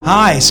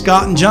Hi,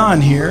 Scott and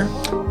John here.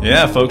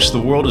 Yeah, folks,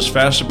 the world is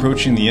fast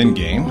approaching the end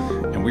game,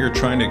 and we are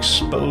trying to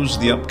expose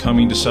the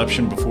upcoming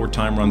deception before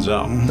time runs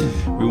out.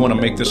 We want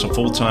to make this a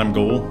full-time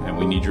goal, and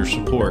we need your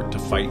support to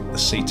fight the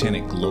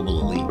satanic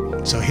global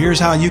elite. So here's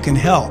how you can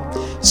help.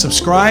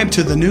 Subscribe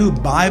to the new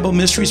Bible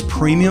Mysteries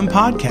Premium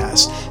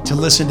Podcast to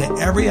listen to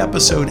every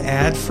episode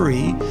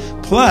ad-free,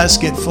 plus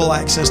get full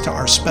access to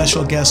our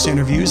special guest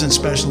interviews and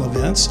special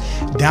events,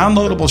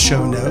 downloadable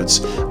show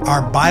notes,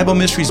 our Bible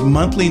Mysteries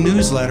monthly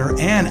newsletter,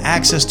 and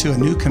access to a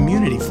new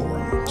community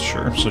forum.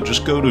 Sure, so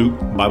just go to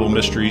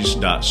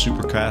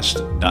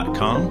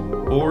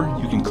BibleMysteries.supercast.com, or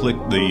you can click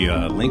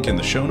the link in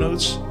the show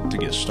notes to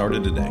get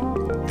started today.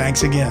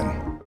 Thanks again.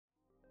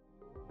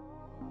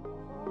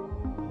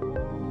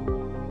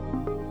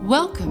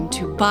 Welcome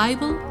to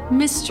Bible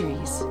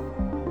Mysteries.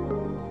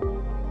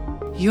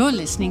 You're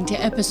listening to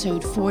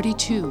episode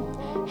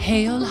 42,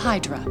 Hail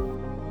Hydra.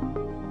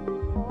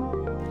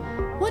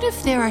 What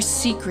if there are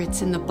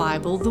secrets in the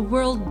Bible the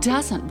world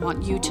doesn't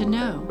want you to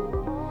know?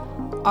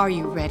 Are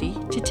you ready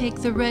to take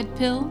the red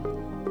pill?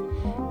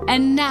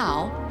 And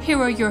now, here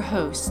are your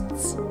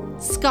hosts,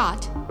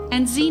 Scott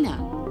and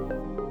Zena.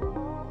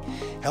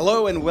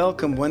 Hello and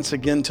welcome once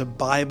again to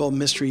Bible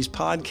Mysteries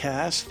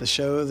Podcast, the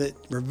show that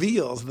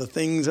reveals the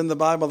things in the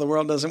Bible the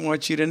world doesn't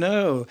want you to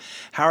know.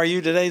 How are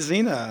you today,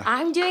 Zena?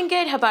 I'm doing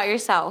good. How about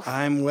yourself?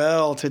 I'm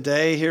well.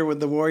 Today here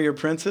with the Warrior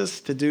Princess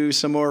to do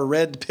some more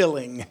red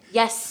pilling.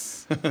 Yes.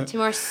 To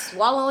more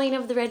swallowing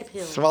of the red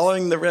pill.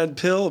 Swallowing the red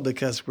pill,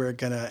 because we're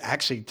going to,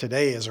 actually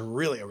today is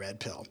really a red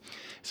pill.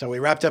 So we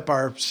wrapped up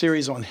our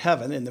series on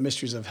heaven and the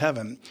mysteries of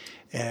heaven.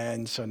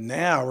 And so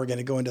now we're going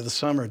to go into the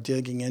summer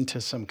digging into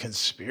some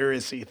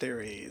conspiracy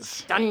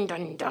theories. Dun,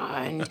 dun,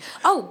 dun.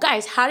 Oh,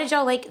 guys, how did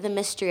y'all like the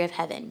mystery of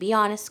heaven? Be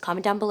honest.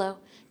 Comment down below.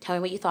 Tell me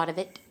what you thought of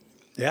it.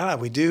 Yeah,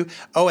 we do.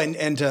 Oh,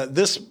 and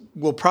this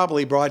will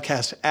probably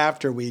broadcast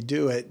after we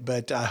do it,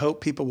 but I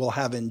hope people will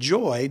have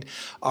enjoyed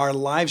our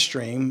live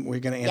stream. We're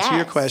going to answer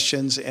your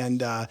questions,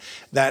 and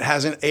that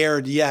hasn't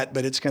aired yet,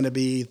 but it's going to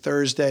be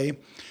Thursday,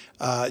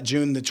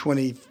 June the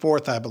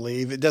 24th, I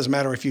believe. It doesn't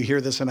matter if you hear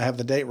this and I have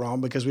the date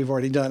wrong because we've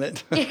already done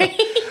it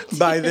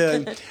by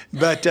then,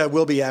 but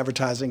we'll be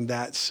advertising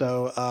that.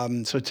 So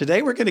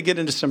today we're going to get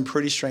into some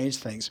pretty strange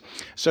things.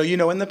 So,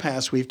 in the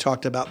past we've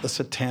talked about the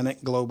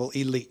satanic global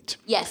elite.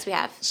 Yes, we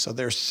have. So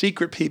they're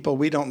secret people.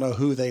 We don't know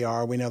who they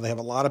are. We know they have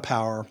a lot of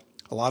power,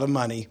 a lot of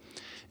money,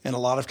 and a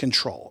lot of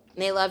control.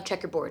 And they love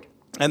checkerboard.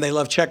 And they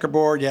love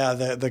checkerboard, yeah,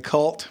 the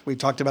cult. We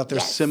talked about their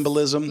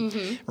symbolism.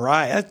 Mm-hmm.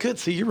 Right, that's good.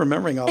 See, you're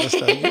remembering all this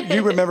stuff.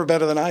 You remember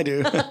better than I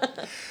do.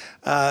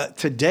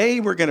 Today,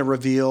 we're going to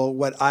reveal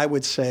what I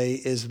would say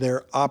is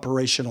their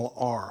operational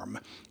arm.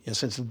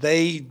 Since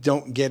they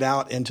don't get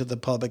out into the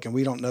public and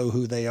we don't know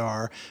who they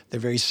are,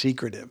 they're very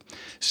secretive.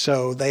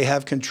 So they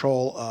have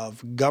control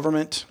of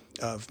government,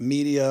 of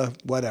media,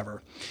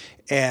 whatever.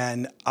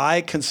 And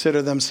I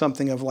consider them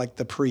something of like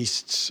the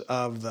priests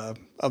of the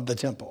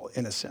temple,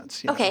 in a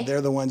sense. Okay.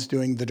 They're the ones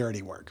doing the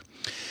dirty work.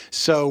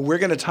 So we're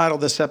going to title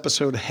this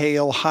episode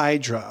Hail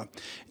Hydra.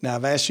 Now,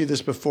 I've asked you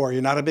this before.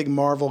 You're not a big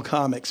Marvel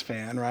Comics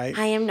fan, right?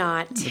 I am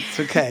not. It's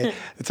okay.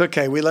 It's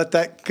okay. We let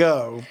that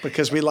go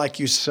because we like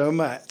you so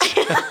much.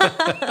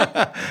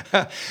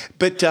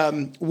 But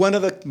one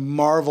of the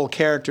Marvel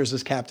characters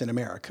is Captain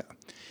America.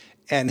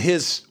 And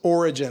his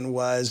origin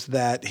was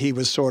that he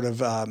was sort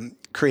of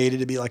created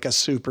to be like a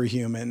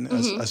superhuman,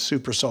 a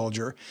super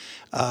soldier,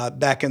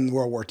 back in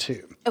World War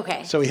II.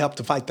 Okay. So he helped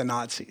to fight the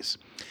Nazis.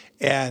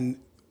 And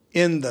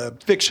in the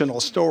fictional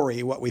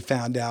story, what we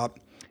found out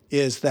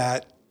is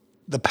that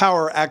the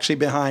power actually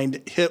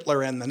behind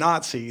Hitler and the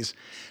Nazis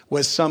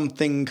was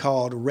something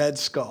called Red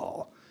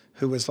Skull,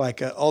 who was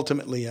like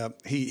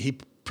he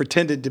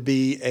pretended to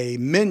be a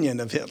minion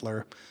of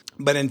Hitler,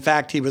 but in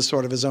fact, he was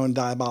sort of his own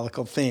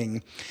diabolical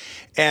thing.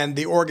 And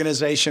the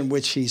organization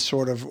which he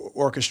sort of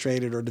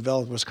orchestrated or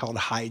developed was called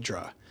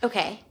Hydra.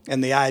 Okay.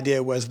 And the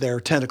idea was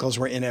their tentacles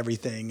were in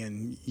everything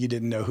and you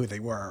didn't know who they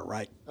were,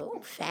 right?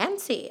 Oh,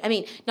 fancy. I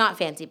mean, not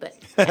fancy, but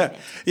fancy.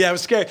 Yeah, it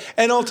was scary.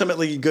 And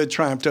ultimately, good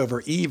triumphed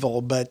over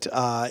evil. But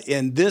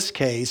in this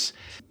case,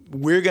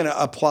 we're going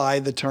to apply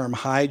the term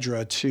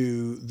Hydra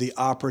to the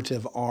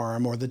operative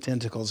arm, or the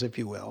tentacles, if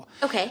you will,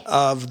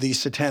 of the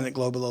satanic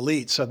global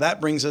elite. So that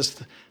brings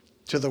us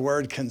to the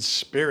word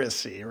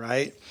conspiracy,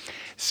 right?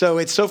 So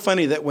it's so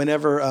funny that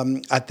whenever,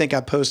 I think I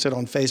posted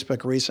on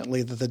Facebook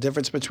recently that the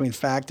difference between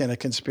fact and a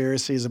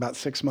conspiracy is about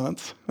 6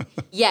 months.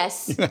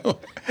 Yes.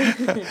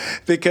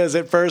 Because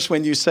at first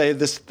when you say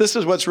this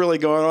is what's really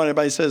going on,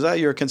 everybody says, oh,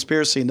 you're a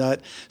conspiracy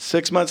nut.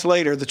 6 months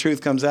later, the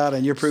truth comes out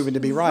and you're proven to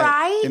be right.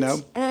 Right? And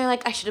they're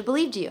like, I should have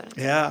believed you.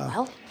 Yeah.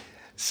 Well.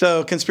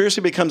 So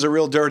conspiracy becomes a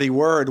real dirty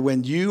word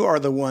when you are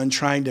the one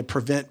trying to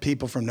prevent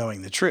people from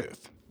knowing the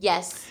truth.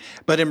 Yes.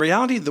 But in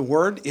reality, the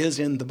word is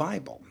in the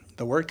Bible.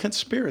 The word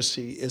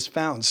conspiracy is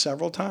found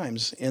several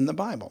times in the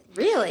Bible.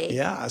 Really?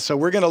 Yeah. So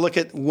we're going to look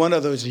at one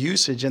of those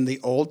usage in the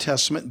Old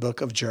Testament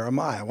book of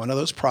Jeremiah, one of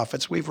those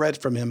prophets. We've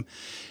read from him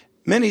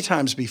many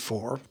times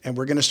before. And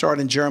we're going to start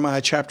in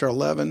Jeremiah chapter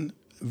 11,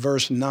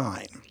 verse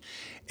 9.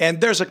 And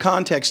there's a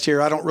context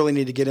here. I don't really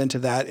need to get into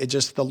that. It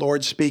just the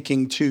Lord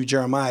speaking to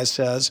Jeremiah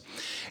says,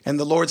 "And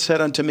the Lord said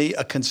unto me,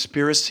 a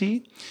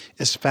conspiracy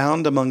is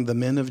found among the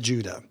men of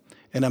Judah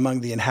and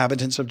among the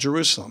inhabitants of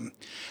Jerusalem.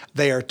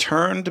 They are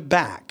turned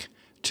back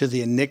to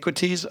the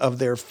iniquities of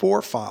their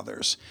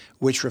forefathers,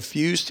 which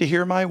refused to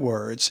hear my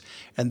words,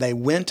 and they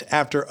went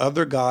after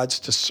other gods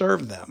to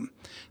serve them.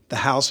 The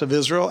house of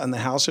Israel and the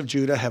house of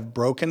Judah have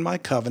broken my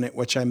covenant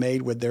which I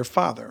made with their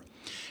father.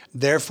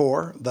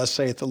 Therefore, thus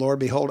saith the Lord,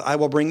 behold, I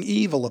will bring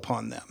evil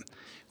upon them,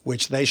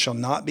 which they shall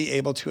not be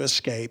able to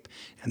escape.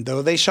 And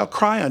though they shall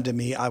cry unto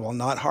me, I will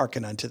not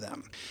hearken unto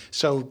them."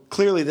 So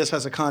clearly this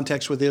has a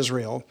context with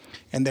Israel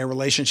and their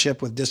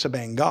relationship with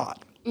disobeying God.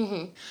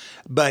 Mm-hmm.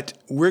 But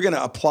we're going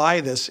to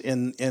apply this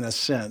in a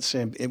sense,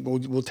 and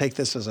we'll take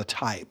this as a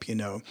type.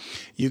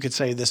 You could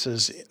say this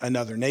is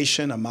another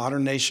nation, a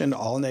modern nation,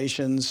 all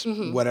nations,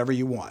 whatever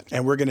you want.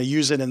 And we're going to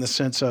use it in the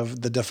sense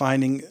of the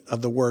defining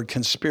of the word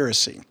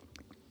conspiracy.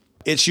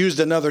 It's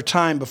used another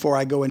time before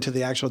I go into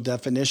the actual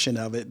definition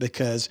of it,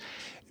 because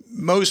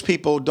most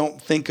people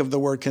don't think of the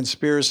word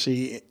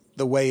conspiracy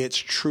the way it's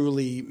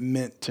truly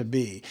meant to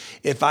be.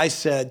 If I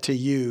said to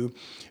you,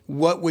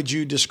 what would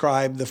you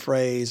describe the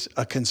phrase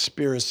a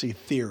conspiracy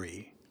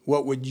theory?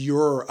 What would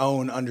your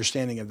own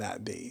understanding of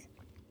that be?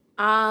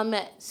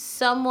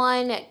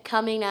 Someone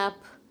coming up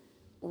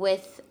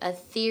with a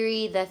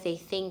theory that they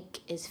think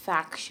is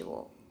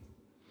factual.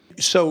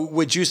 So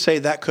would you say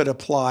that could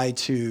apply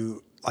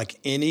to like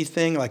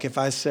anything? Like if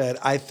I said,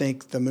 I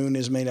think the moon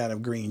is made out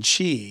of green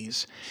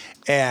cheese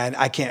and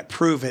I can't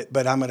prove it,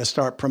 but I'm going to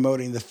start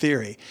promoting the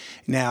theory.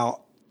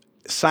 Now,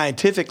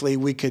 scientifically,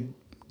 we could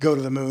go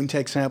to the moon,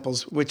 take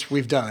samples, which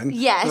we've done.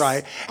 Yes.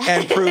 Right.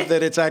 And prove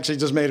that it's actually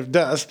just made of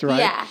dust. Right.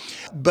 Yeah.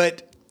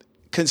 But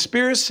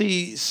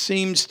conspiracy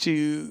seems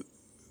to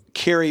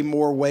carry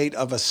more weight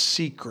of a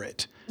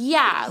secret.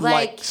 Yeah,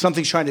 like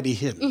something's trying to be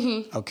hidden.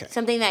 Mm-hmm. Okay.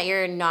 Something that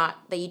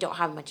you don't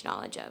have much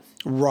knowledge of.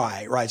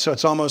 Right. So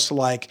it's almost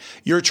like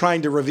you're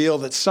trying to reveal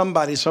that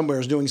somebody somewhere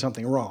is doing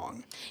something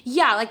wrong.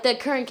 Yeah, like the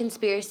current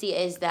conspiracy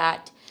is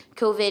that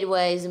COVID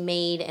was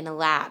made in a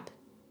lab.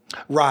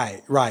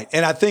 Right.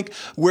 And I think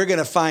we're going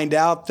to find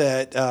out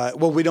that,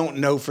 we don't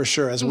know for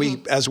sure. As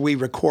we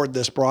record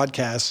this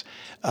broadcast,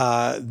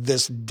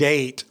 this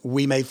date,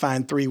 we may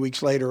find 3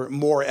 weeks later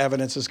more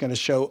evidence is going to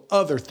show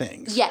other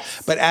things.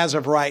 Yes. But as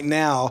of right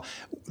now,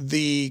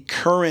 the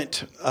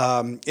current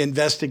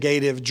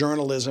investigative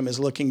journalism is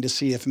looking to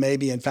see if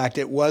maybe, in fact,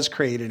 it was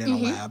created in a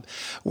lab.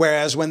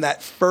 Whereas when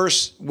that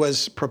first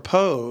was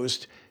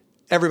proposed,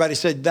 everybody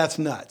said, that's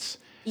nuts.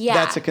 Yeah.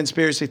 That's a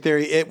conspiracy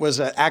theory. It was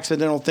an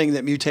accidental thing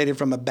that mutated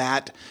from a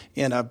bat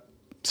in a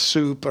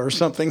soup or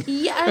something.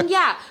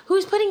 Yeah.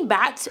 Who's putting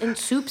bats in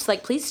soups?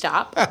 Like, please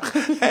stop.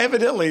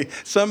 Evidently,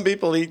 some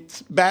people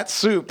eat bat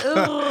soup.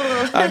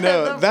 Ugh, I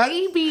know.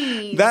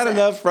 Rabies. That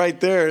enough right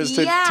there is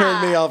to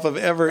turn me off of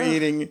ever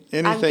eating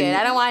anything. I'm good.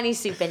 I don't want any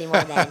soup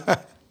anymore then.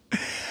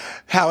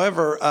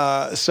 However,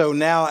 so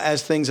now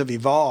as things have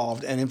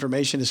evolved and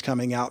information is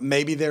coming out,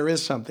 maybe there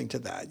is something to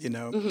that,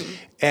 Mm-hmm.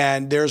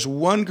 And there's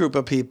one group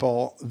of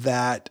people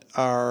that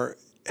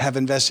have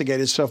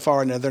investigated so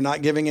far. Now, they're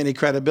not giving any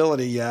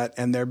credibility yet,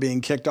 and they're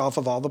being kicked off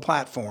of all the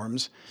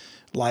platforms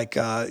like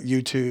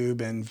YouTube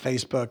and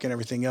Facebook and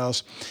everything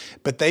else.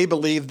 But they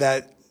believe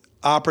that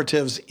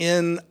operatives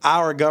in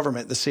our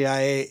government, the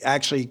CIA,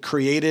 actually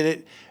created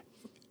it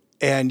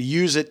and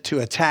use it to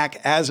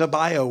attack as a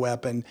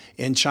bioweapon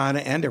in China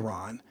and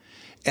Iran.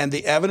 And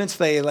the evidence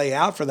they lay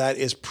out for that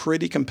is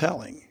pretty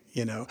compelling,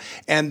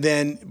 And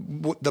then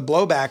the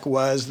blowback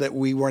was that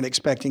we weren't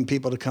expecting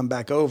people to come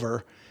back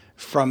over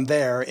from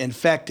there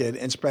infected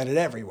and spread it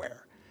everywhere.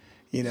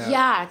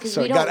 Yeah, because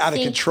we don't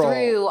think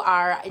through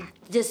our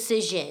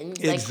decisions.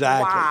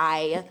 Exactly. Like,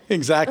 why?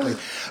 Exactly.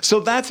 So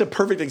that's a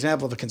perfect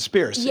example of a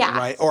conspiracy,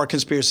 right? Or a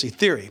conspiracy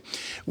theory.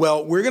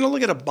 Well, we're going to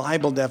look at a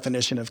Bible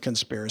definition of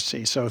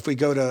conspiracy. So if we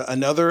go to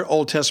another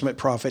Old Testament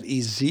prophet,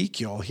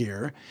 Ezekiel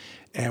here,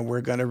 and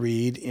we're going to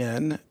read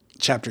in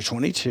chapter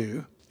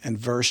 22 and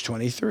verse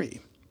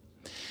 23.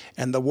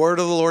 And the word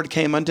of the Lord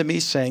came unto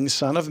me, saying,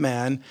 Son of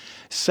man,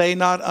 say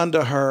not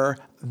unto her,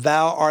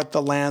 Thou art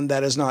the land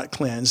that is not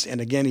cleansed.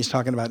 And again, he's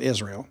talking about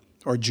Israel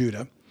or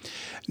Judah,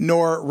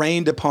 nor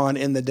rained upon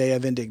in the day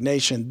of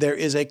indignation. There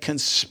is a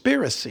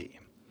conspiracy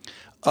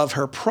of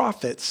her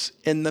prophets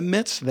in the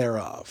midst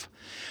thereof,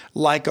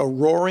 like a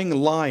roaring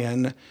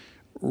lion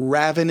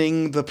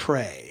ravening the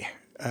prey.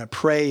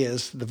 Prey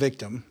is the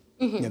victim,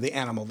 the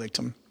animal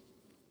victim.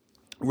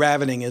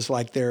 Ravening is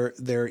like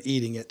they're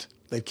eating it.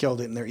 They've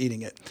killed it and they're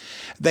eating it.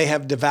 They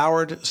have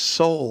devoured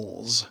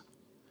souls.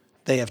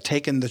 They have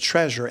taken the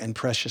treasure and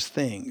precious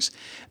things.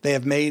 They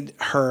have made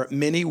her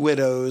many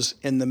widows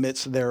in the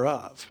midst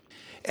thereof.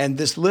 And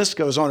this list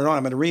goes on and on.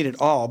 I'm going to read it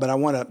all,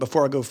 but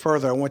before I go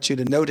further, I want you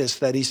to notice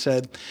that he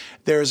said,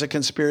 there is a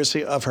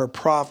conspiracy of her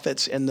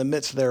prophets in the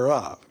midst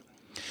thereof.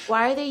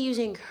 Why are they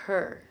using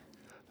her?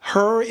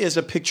 Her is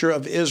a picture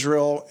of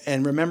Israel,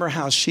 and remember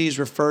how she's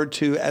referred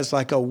to as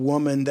like a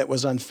woman that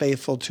was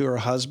unfaithful to her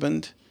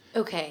husband?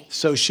 Okay.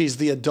 So she's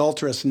the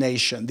adulterous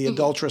nation, the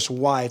adulterous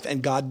wife,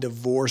 and God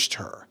divorced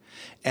her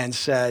and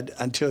said,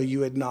 until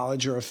you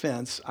acknowledge your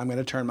offense, I'm going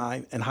to turn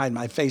and hide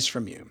my face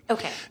from you.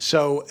 Okay.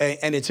 So,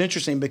 and it's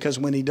interesting because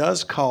when he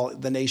does call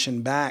the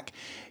nation back,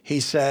 he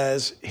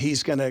says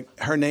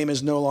her name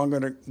is no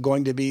longer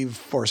going to be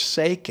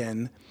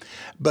forsaken,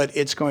 but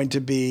it's going to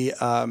be,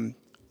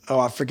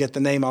 I forget the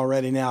name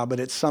already now, but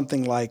it's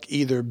something like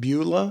either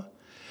Beulah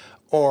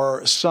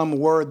or some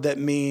word that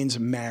means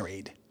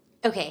married.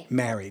 Okay.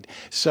 Married.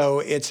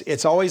 So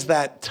it's always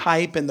that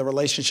type in the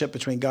relationship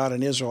between God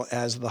and Israel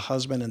as the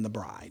husband and the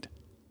bride.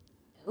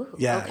 Ooh,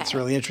 Yeah, okay. it's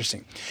really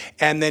interesting.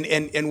 And then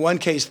in one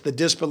case, the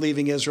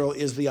disbelieving Israel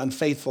is the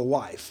unfaithful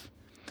wife.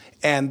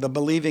 And the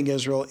believing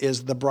Israel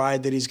is the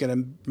bride that he's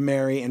going to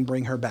marry and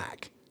bring her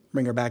back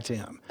to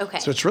him. Okay.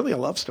 So it's really a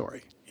love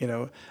story,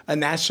 a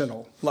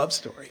national love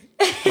story.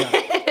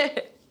 Yeah.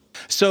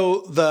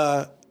 So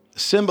the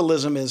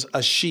symbolism is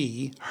a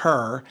she,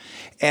 her,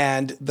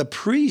 and the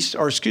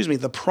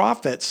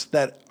prophets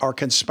that are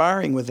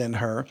conspiring within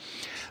her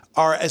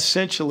are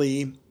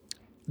essentially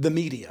the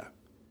media,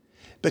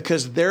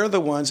 because they're the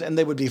ones, and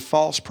they would be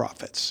false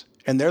prophets,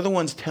 and they're the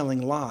ones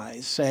telling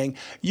lies, saying,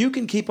 you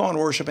can keep on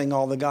worshiping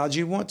all the gods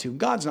you want to.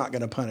 God's not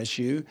going to punish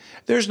you.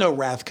 There's no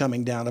wrath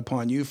coming down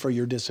upon you for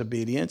your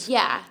disobedience.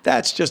 Yeah.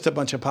 That's just a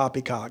bunch of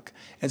poppycock.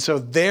 And so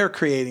they're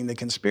creating the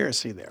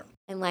conspiracy there.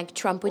 And like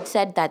Trump would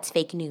said, that's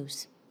fake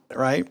news.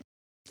 Right?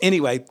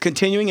 Anyway,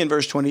 continuing in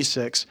verse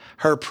 26,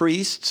 her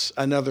priests,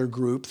 another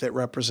group that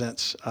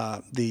represents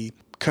the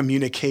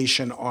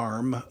communication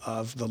arm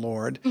of the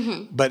Lord,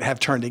 but have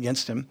turned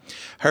against him.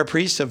 Her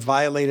priests have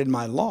violated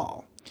my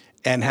law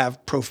and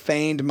have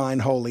profaned mine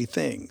holy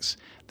things.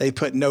 They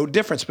put no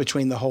difference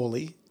between the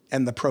holy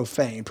and the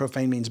profane.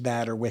 Profane means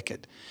bad or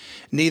wicked.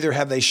 Neither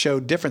have they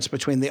showed difference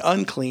between the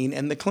unclean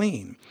and the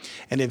clean,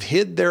 and have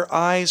hid their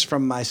eyes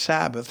from my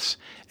Sabbaths,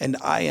 and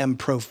I am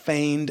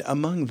profaned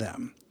among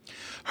them.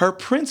 Her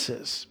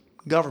princes,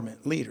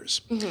 government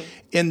leaders,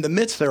 in the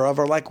midst thereof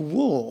are like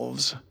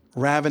wolves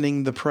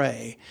ravening the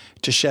prey,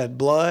 to shed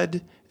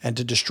blood and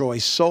to destroy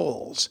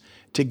souls,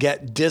 to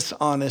get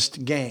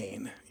dishonest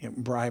gain,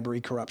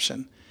 bribery,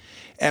 corruption.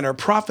 And her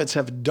prophets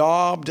have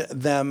daubed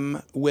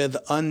them with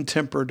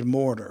untempered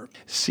mortar,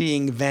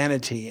 seeing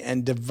vanity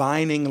and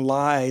divining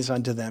lies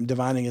unto them.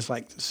 Divining is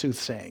like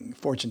soothsaying,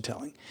 fortune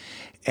telling.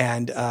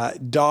 And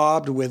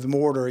daubed with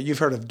mortar. You've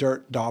heard of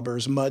dirt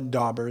daubers, mud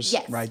daubers,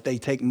 yes. Right? They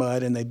take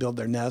mud and they build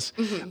their nests.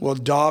 Well,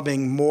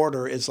 daubing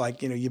mortar is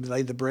like, you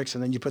lay the bricks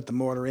and then you put the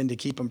mortar in to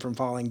keep them from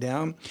falling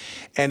down.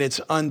 And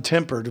it's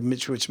untempered,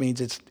 which means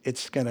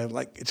it's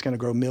gonna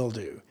grow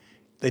mildew.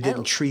 They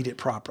didn't treat it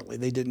properly.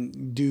 They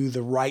didn't do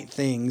the right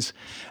things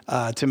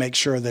to make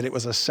sure that it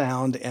was a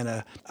sound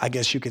and I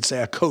guess you could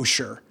say, a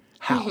kosher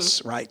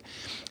house, right?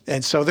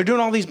 And so they're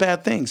doing all these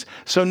bad things.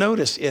 So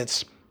notice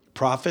it's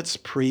prophets,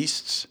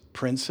 priests,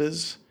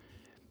 princes,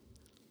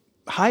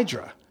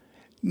 Hydra.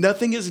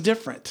 Nothing is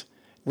different.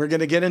 We're going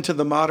to get into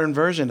the modern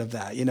version of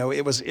that.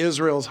 It was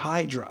Israel's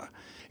Hydra.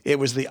 It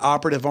was the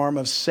operative arm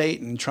of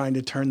Satan trying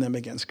to turn them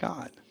against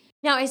God.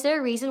 Now, is there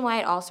a reason why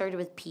it all started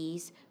with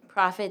P's?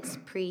 Prophets,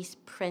 priests,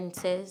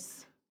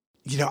 princes?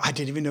 I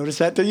didn't even notice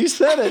that till you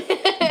said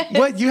it.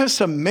 What? You have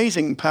some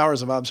amazing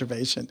powers of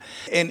observation.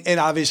 And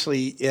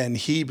obviously in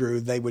Hebrew,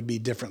 they would be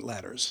different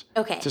letters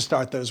to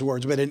start those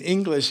words. But in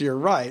English, you're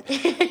right.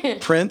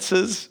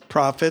 Princes,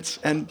 prophets,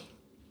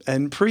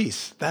 and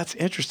priests. That's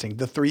interesting.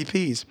 The 3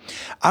 Ps.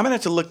 I'm going to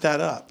have to look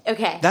that up.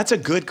 Okay. That's a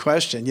good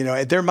question.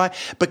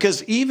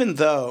 Because even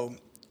though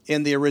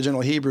in the original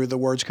Hebrew, the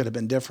words could have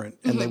been different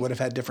and they would have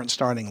had different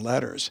starting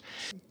letters,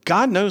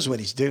 God knows what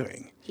he's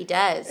doing. He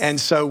does.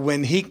 And so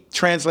when he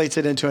translates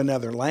it into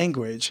another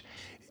language,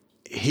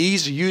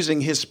 he's using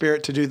his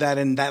spirit to do that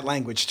in that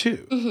language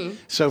too.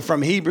 So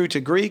from Hebrew to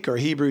Greek or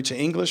Hebrew to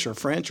English or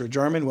French or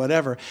German,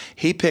 whatever,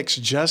 he picks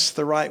just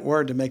the right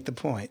word to make the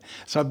point.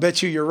 So I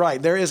bet you're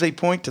right. There is a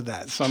point to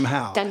that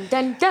somehow. Dun,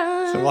 dun,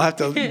 dun. So we'll have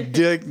to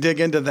dig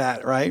into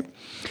that, right?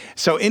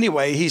 So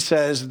anyway, he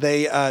says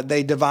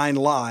they divine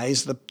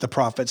lies, the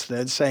prophets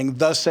did, saying,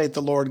 thus saith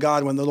the Lord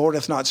God, when the Lord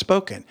hath not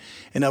spoken.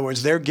 In other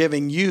words, they're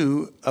giving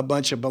you a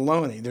bunch of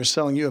baloney. They're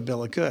selling you a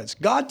bill of goods.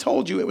 God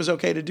told you it was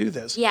okay to do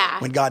this. Yeah.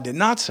 When God did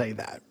not say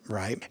that,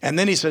 right? And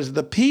then he says,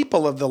 the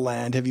people of the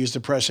land have used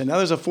oppression. Now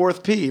there's a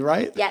 4th P,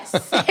 right? Yes.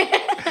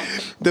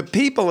 The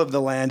people of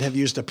the land have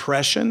used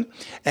oppression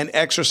and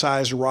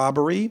exercised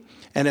robbery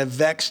and have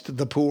vexed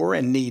the poor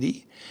and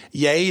needy.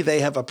 Yea, they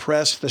have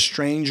oppressed the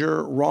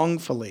stranger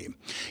wrongfully.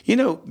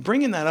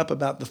 Bringing that up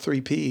about the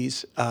 3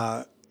 Ps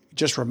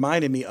just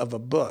reminded me of a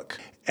book,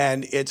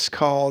 and it's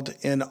called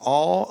In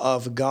Awe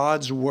of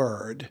God's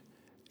Word,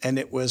 and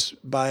it was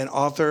by an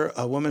author,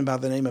 a woman by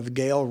the name of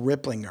Gail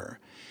Riplinger,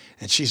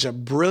 and she's a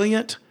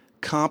brilliant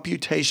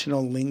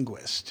computational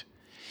linguist,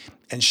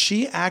 and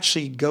she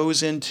actually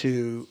goes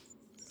into,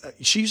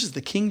 she uses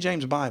the King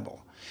James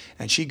Bible,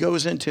 and she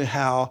goes into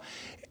how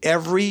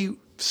every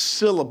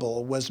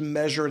syllable was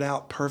measured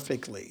out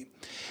perfectly.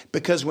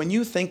 Because when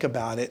you think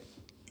about it,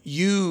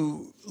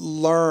 you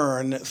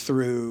learn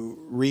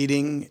through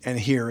reading and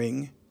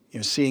hearing,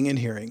 seeing and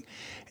hearing.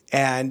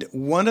 And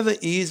one of the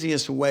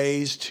easiest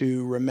ways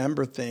to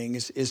remember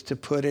things is to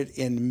put it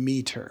in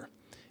meter.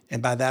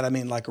 And by that, I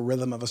mean like a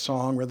rhythm of a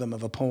song, rhythm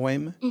of a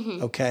poem,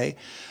 okay?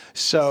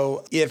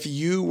 So if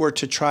you were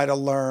to try to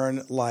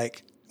learn,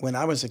 like when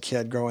I was a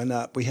kid growing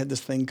up, we had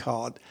this thing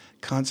called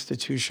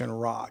Constitution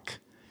Rock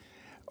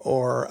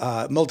or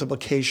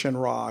Multiplication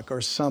Rock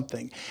or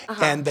something.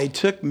 And they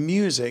took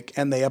music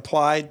and they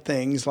applied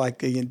things like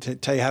to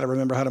tell you how to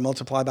remember how to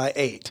multiply by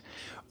 8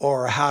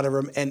 or how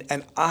to,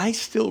 and I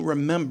still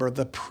remember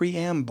the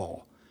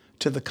preamble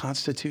to the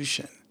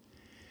Constitution.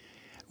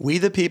 We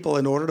the people,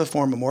 in order to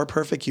form a more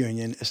perfect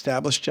union,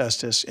 establish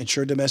justice,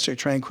 ensure domestic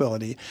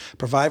tranquility,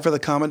 provide for the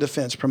common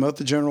defense, promote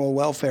the general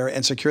welfare,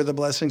 and secure the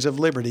blessings of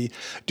liberty,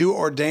 do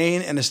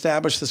ordain and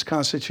establish this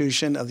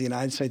Constitution of the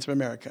United States of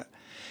America.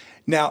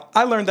 Now,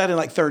 I learned that in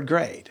like 3rd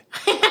grade.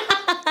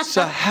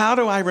 So how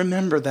do I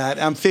remember that?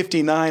 I'm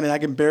 59 and I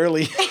can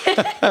barely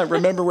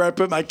remember where I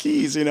put my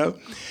keys,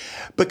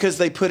 Because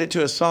they put it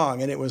to a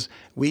song, and it was,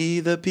 we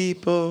the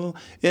people,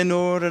 in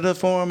order to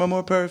form a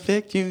more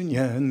perfect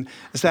union,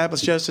 establish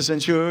justice,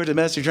 ensure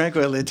domestic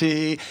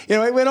tranquility.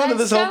 It went on to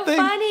this whole thing.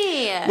 That's so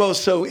funny. Well,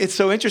 so it's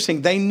so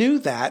interesting. They knew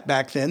that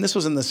back then. This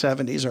was in the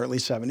 70s, early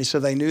 70s, so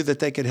they knew that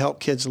they could help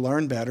kids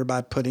learn better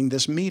by putting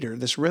this meter,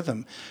 this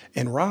rhythm,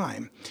 in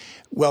rhyme.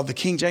 Well, the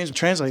King James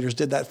translators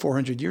did that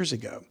 400 years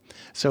ago.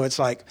 So it's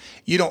like,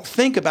 you don't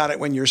think about it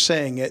when you're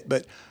saying it,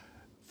 but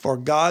for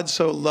God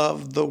so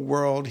loved the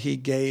world, he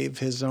gave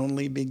his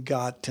only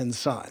begotten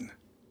Son.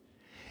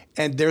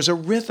 And there's a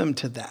rhythm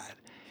to that.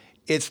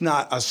 It's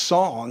not a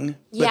song,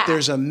 but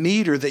there's a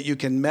meter that you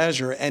can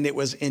measure, and it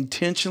was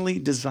intentionally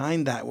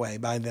designed that way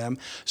by them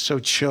so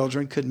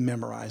children could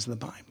memorize the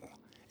Bible.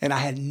 And I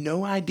had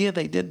no idea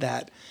they did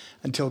that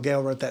until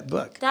Gail wrote that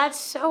book. That's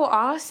so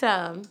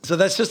awesome. So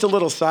that's just a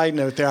little side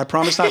note there. I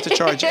promise not to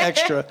charge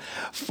extra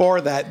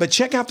for that. But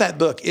check out that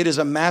book. It is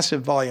a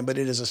massive volume, but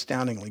it is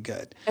astoundingly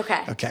good.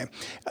 Okay.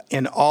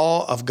 In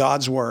All of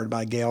God's Word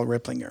by Gail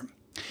Riplinger.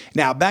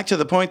 Now, back to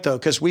the point, though,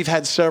 because we've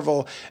had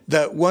several.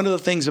 One of the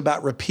things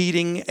about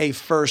repeating a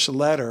first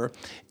letter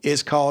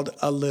is called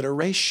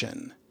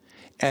alliteration.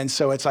 And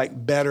so it's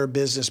like Better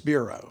Business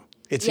Bureau.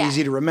 It's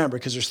easy to remember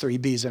because there's 3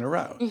 B's in a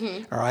row.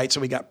 All right, so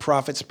we got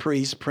prophets,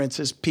 priests,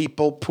 princes,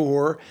 people,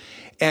 poor.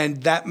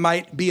 And that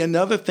might be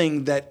another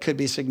thing that could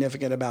be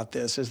significant about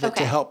this is that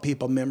to help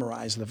people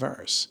memorize the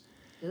verse.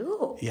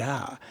 Ooh.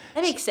 Yeah.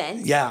 That makes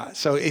sense. Yeah,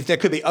 so there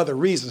could be other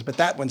reasons, but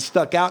that one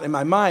stuck out in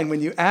my mind when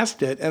you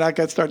asked it, and I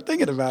got to start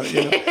thinking about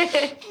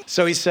it.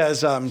 So he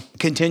says,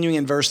 continuing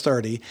in verse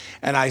 30,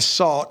 and I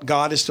sought,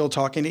 God is still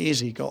talking to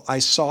Ezekiel, I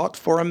sought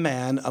for a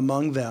man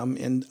among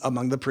them,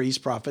 among the priests,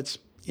 prophets,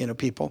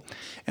 people,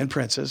 and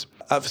princes.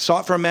 I've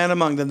sought for a man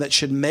among them that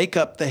should make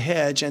up the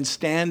hedge and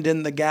stand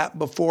in the gap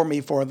before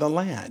me for the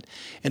land.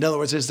 In other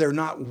words, is there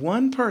not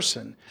one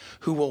person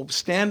who will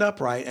stand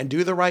upright and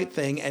do the right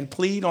thing and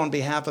plead on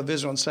behalf of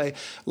Israel and say,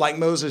 like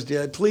Moses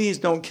did, please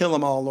don't kill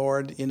them all,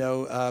 Lord.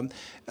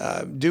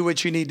 Do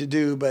what you need to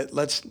do, but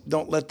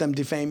don't let them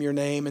defame your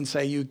name and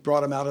say you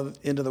brought them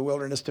into the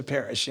wilderness to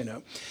perish,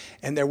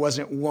 And there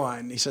wasn't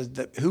one. He says,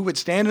 who would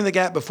stand in the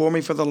gap before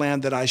me for the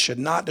land that I should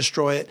not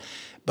destroy it?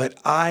 But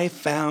I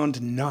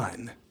found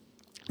none,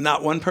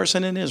 not one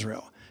person in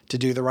Israel, to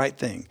do the right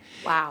thing.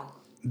 Wow.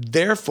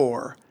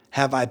 Therefore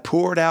have I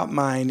poured out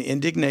mine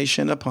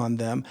indignation upon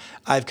them.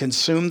 I've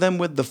consumed them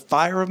with the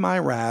fire of my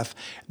wrath.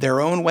 Their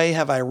own way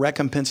have I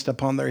recompensed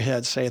upon their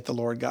heads, saith the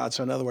Lord God.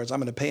 So in other words, I'm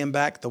going to pay them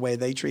back the way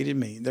they treated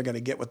me. They're going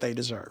to get what they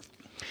deserve.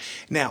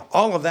 Now,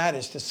 all of that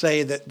is to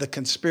say that the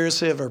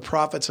conspiracy of her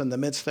prophets in the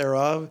midst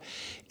thereof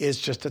is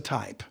just a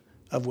type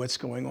of what's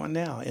going on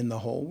now in the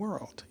whole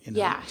world.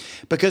 Yeah.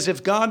 Because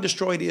if God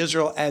destroyed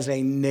Israel as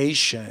a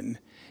nation,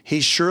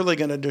 he's surely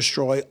going to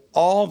destroy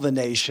all the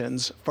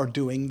nations for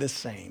doing the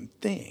same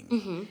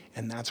thing.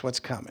 And that's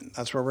what's coming.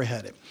 That's where we're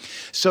headed.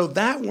 So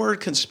that word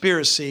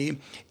conspiracy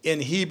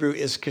in Hebrew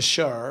is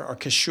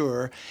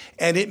kashur,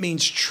 and it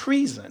means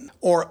treason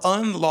or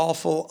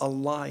unlawful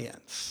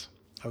alliance.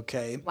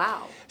 Okay.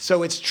 Wow.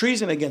 So it's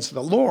treason against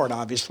the Lord,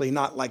 obviously,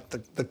 not like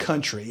the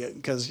country,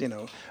 because,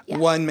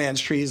 one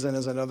man's treason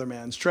is another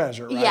man's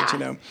treasure, right?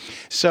 Yeah.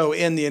 So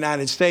in the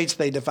United States,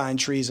 they define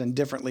treason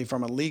differently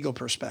from a legal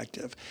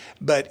perspective.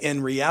 But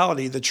in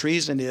reality, the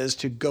treason is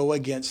to go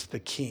against the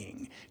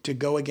king, to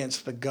go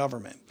against the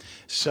government.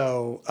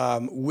 So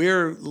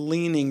we're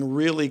leaning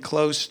really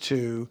close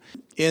to,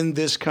 in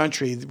this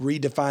country,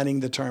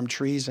 redefining the term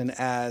treason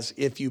as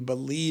if you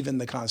believe in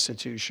the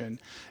Constitution,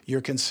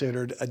 you're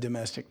considered a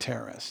domestic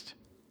terrorist.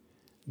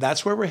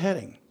 That's where we're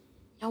heading.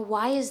 Now,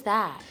 why is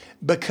that?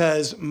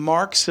 Because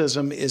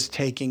Marxism is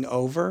taking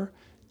over,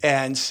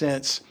 and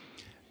since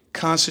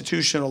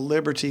constitutional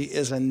liberty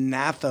is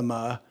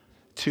anathema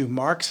to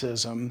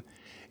Marxism,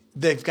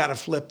 they've got to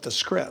flip the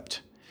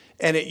script.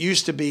 And it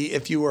used to be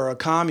if you were a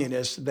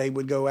communist, they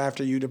would go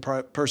after you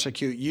to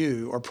persecute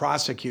you or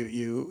prosecute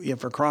you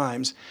for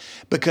crimes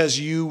because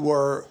you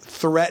were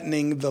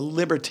threatening the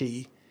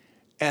liberty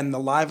and the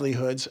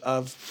livelihoods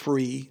of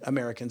free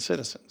American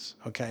citizens,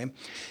 okay?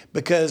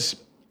 Because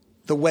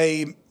the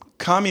way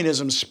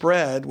communism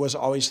spread was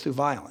always through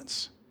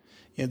violence.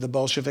 You know, the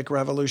Bolshevik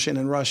Revolution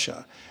in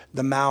Russia,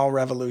 the Mao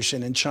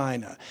Revolution in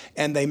China,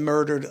 and they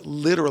murdered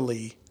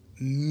literally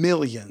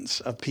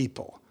millions of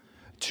people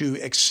to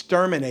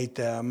exterminate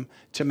them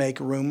to make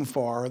room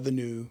for the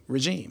new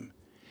regime.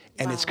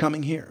 And It's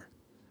coming here.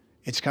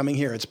 It's coming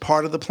here. It's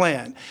part of the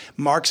plan.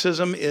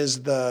 Marxism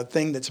is the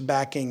thing that's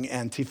backing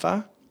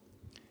Antifa.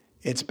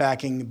 It's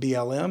backing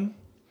BLM.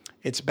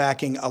 It's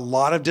backing a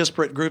lot of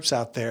disparate groups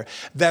out there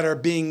that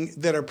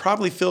are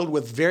probably filled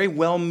with very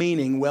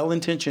well-meaning,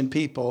 well-intentioned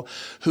people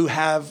who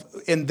have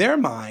in their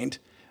mind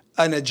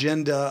an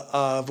agenda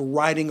of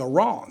righting a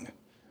wrong.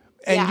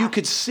 And you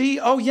could see,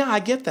 oh yeah, I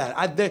get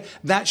that.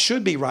 That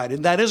should be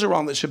righted. That is a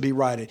wrong that should be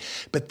righted.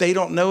 But they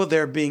don't know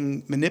they're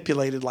being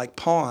manipulated like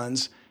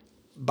pawns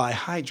by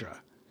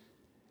Hydra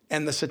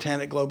and the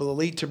satanic global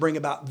elite to bring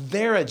about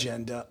their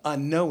agenda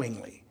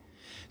unknowingly.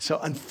 So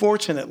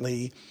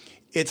unfortunately,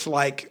 it's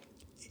like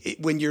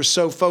when you're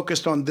so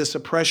focused on this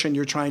oppression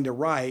you're trying to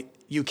right,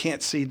 you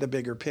can't see the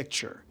bigger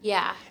picture.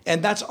 Yeah.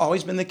 And that's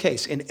always been the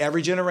case in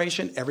every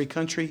generation, every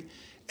country,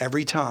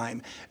 every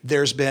time.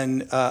 There's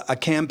been a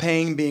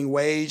campaign being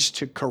waged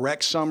to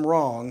correct some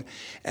wrong,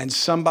 and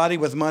somebody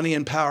with money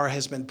and power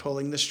has been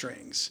pulling the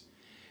strings.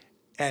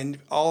 And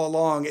all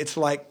along, it's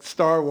like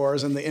Star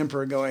Wars and the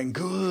Emperor going,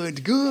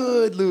 good,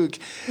 good, Luke,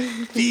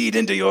 feed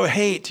into your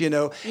hate, you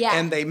know,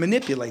 and they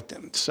manipulate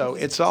them. So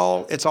it's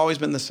always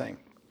been the same.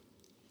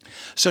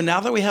 So now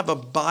that we have a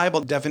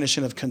Bible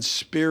definition of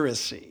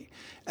conspiracy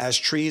as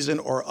treason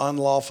or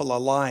unlawful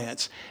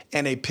alliance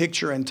and a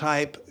picture and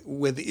type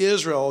with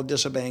Israel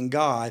disobeying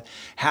God,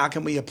 how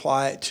can we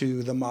apply it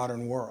to the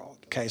modern world?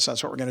 Okay, so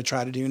that's what we're going to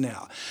try to do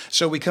now.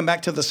 So we come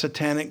back to the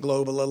satanic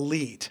global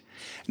elite.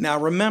 Now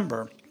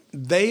remember,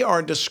 they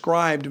are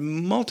described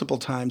multiple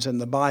times in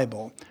the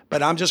Bible,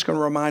 but I'm just going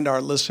to remind our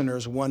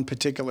listeners one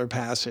particular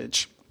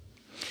passage.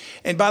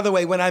 And by the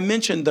way, when I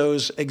mentioned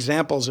those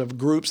examples of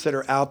groups that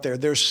are out there,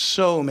 there's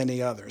so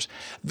many others.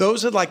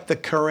 Those are like the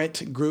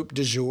current group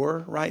du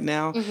jour right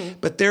now,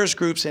 but there's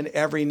groups in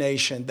every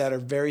nation that are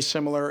very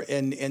similar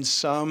in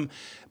some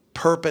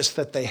purpose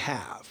that they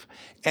have.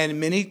 And in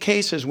many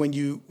cases, when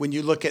you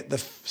look at the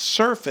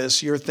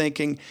surface, you're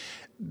thinking,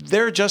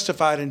 they're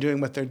justified in doing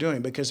what they're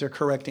doing because they're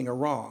correcting a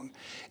wrong.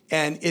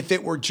 And if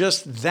it were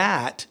just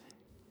that,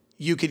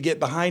 you could get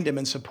behind them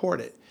and support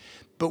it.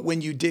 But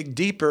when you dig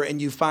deeper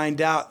and you find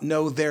out,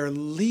 no, their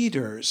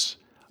leaders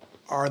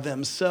are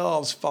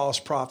themselves false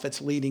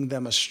prophets leading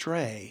them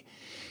astray.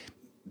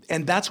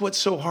 And that's what's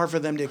so hard for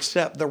them to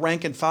accept. The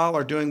rank and file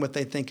are doing what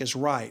they think is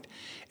right.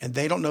 And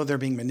they don't know they're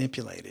being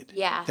manipulated.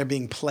 Yeah. They're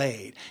being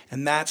played.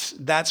 And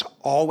that's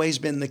always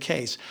been the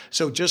case.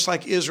 So just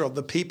like Israel,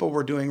 the people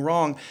were doing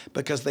wrong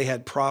because they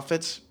had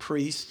prophets,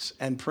 priests,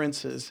 and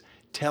princes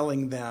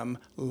telling them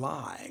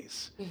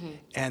lies.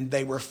 And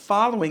they were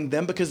following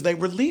them because they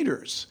were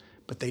leaders.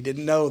 But they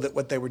didn't know that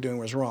what they were doing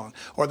was wrong.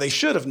 Or they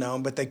should have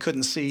known, but they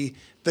couldn't see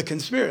the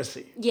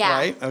conspiracy. Yeah.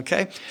 Right?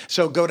 Okay?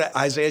 So go to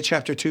Isaiah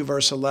chapter 2,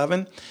 verse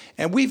 11.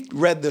 And we've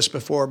read this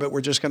before, but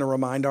we're just going to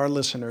remind our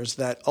listeners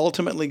that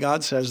ultimately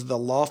God says, the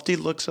lofty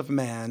looks of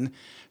man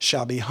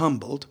shall be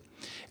humbled,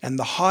 and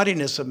the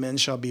haughtiness of men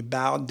shall be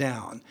bowed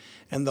down.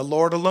 And the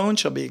Lord alone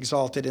shall be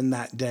exalted in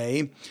that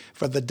day.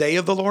 For the day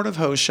of the Lord of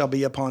hosts shall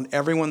be upon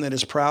everyone that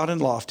is proud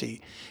and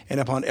lofty, and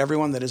upon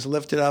everyone that is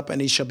lifted up,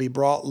 and he shall be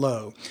brought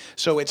low.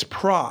 So it's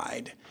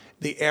pride.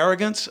 The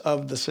arrogance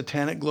of the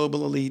satanic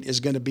global elite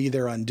is going to be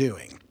their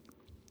undoing,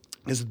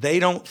 because they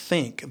don't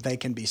think they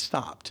can be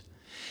stopped.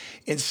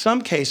 In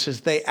some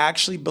cases, they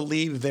actually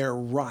believe they're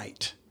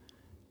right.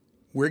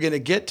 We're going to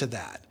get to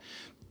that.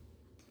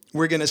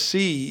 We're going to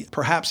see,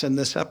 perhaps in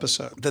this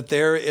episode, that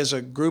there is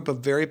a group of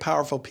very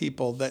powerful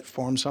people that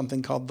form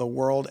something called the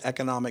World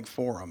Economic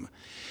Forum.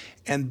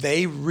 And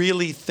they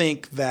really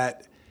think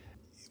that,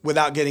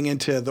 without getting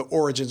into the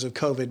origins of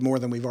COVID more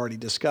than we've already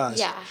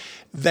discussed,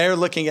 they're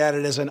looking at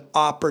it as an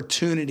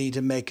opportunity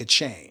to make a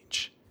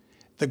change.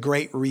 The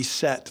Great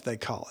Reset, they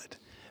call it.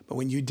 But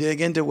when you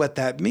dig into what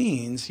that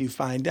means, you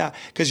find out.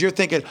 Because you're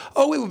thinking,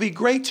 oh, it would be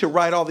great to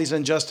right all these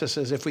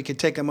injustices if we could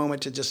take a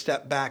moment to just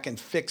step back and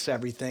fix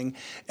everything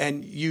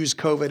and use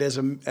COVID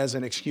as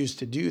an excuse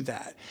to do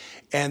that.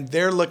 And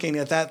they're looking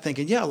at that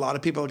thinking, yeah, a lot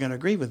of people are going to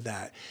agree with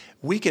that.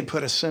 We can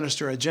put a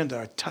sinister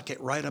agenda or tuck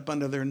it right up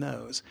under their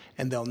nose,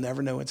 and they'll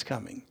never know it's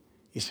coming.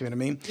 You see what I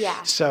mean?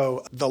 Yeah.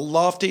 So the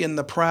lofty and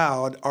the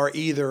proud are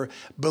either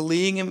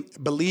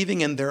believing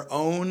in their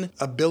own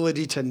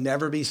ability to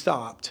never be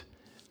stopped,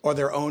 or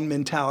their own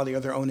mentality or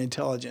their own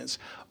intelligence,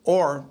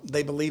 or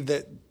they believe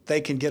that they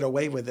can get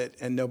away with it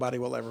and nobody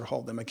will ever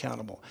hold them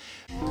accountable.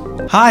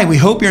 Hi, we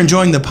hope you're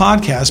enjoying the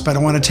podcast, but I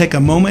want to take a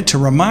moment to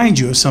remind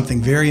you of something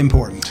very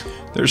important.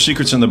 There are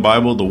secrets in the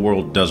Bible the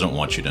world doesn't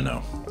want you to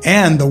know.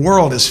 And the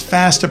world is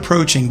fast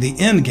approaching the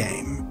end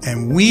game,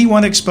 and we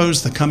want to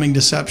expose the coming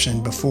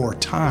deception before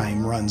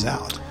time runs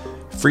out.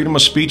 Freedom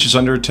of speech is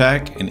under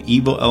attack, and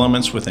evil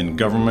elements within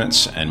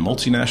governments and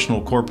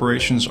multinational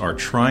corporations are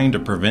trying to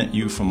prevent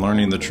you from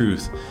learning the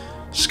truth.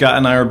 Scott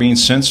and I are being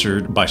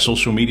censored by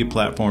social media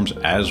platforms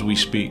as we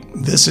speak.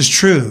 This is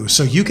true,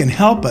 so you can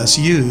help us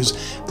use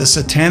the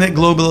satanic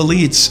global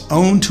elite's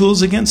own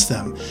tools against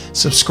them.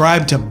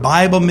 Subscribe to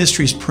Bible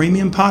Mysteries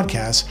Premium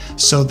Podcast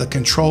so the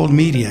controlled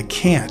media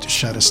can't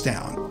shut us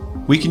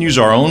down. We can use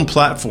our own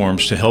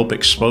platforms to help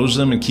expose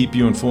them and keep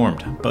you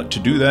informed. But to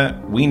do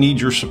that, we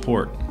need your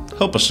support.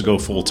 Help us to go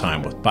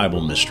full-time with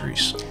Bible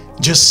Mysteries.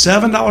 Just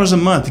 $7 a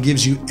month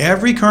gives you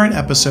every current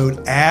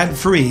episode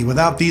ad-free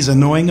without these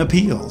annoying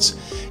appeals.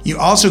 You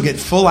also get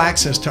full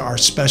access to our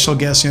special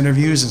guest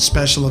interviews and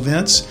special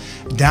events,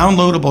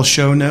 downloadable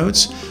show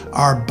notes,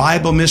 our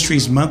Bible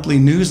Mysteries monthly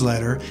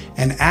newsletter,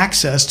 and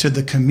access to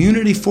the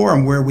community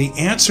forum where we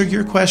answer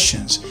your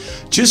questions.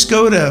 Just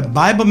go to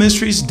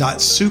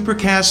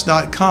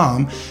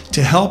BibleMysteries.supercast.com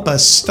to help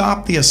us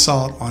stop the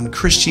assault on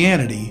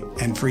Christianity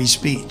and free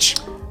speech.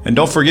 And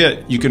don't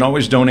forget, you can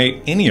always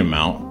donate any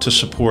amount to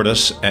support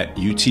us at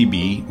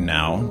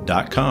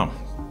utbnow.com.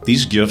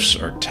 These gifts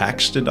are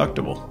tax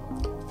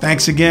deductible.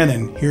 Thanks again,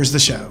 and here's the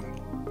show.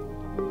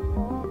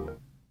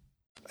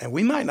 And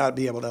we might not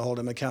be able to hold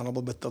him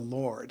accountable, but the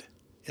Lord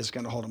is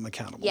going to hold him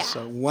accountable. Yeah.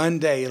 So one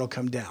day it'll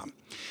come down.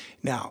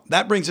 Now,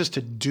 that brings us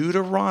to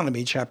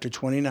Deuteronomy chapter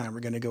 29. We're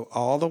going to go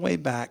all the way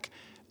back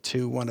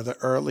to one of the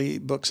early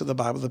books of the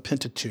Bible, the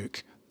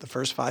Pentateuch. The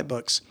first 5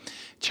 books.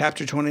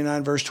 Chapter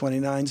 29, verse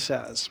 29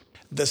 says,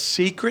 "The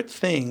secret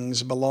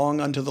things belong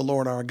unto the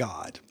Lord our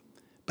God,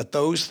 but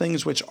those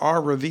things which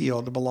are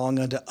revealed belong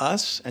unto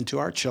us and to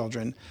our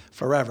children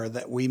forever,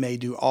 that we may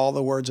do all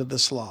the words of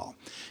this law."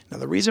 Now,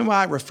 the reason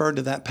why I referred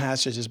to that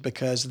passage is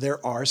because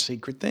there are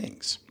secret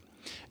things.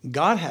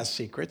 God has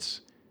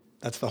secrets.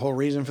 That's the whole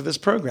reason for this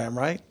program,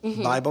 right?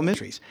 Mm-hmm. Bible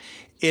Mysteries.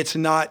 It's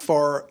not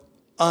for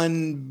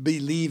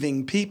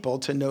unbelieving people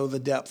to know the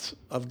depths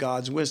of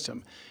God's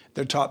wisdom.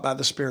 They're taught by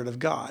the Spirit of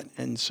God.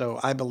 And so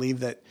I believe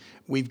that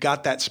we've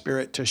got that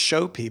Spirit to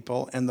show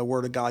people, and the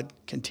Word of God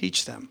can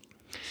teach them.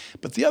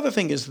 But the other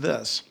thing is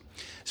this.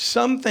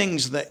 Some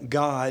things that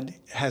God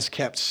has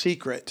kept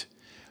secret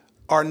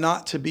are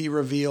not to be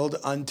revealed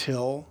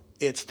until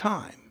it's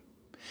time.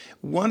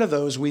 One of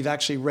those we've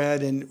actually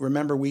read, and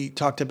remember we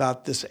talked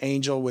about this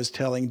angel was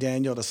telling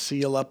Daniel to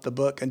seal up the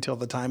book until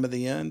the time of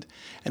the end.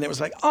 And it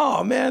was like,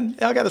 oh man,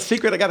 I got a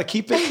secret, I got to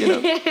keep it, you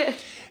know.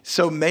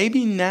 So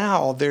maybe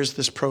now there's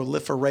this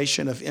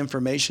proliferation of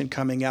information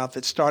coming out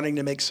that's starting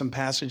to make some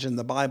passage in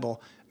the Bible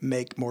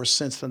make more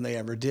sense than they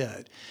ever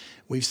did.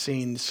 We've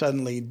seen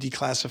suddenly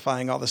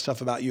declassifying all the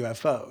stuff about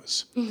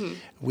UFOs. Mm-hmm.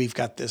 We've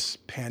got this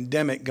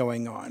pandemic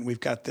going on. We've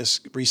got this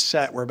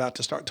reset we're about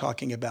to start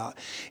talking about.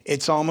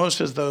 It's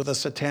almost as though the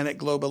satanic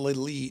global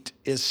elite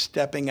is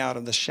stepping out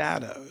of the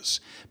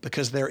shadows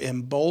because they're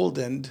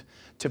emboldened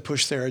to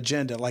push their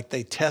agenda. Like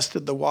they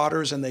tested the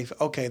waters and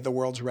okay, the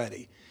world's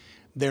ready.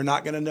 They're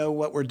not going to know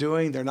what we're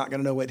doing. They're not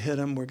going to know what hit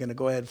them. We're going to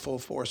go ahead full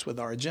force with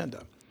our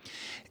agenda.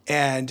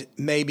 And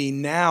maybe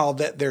now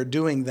that they're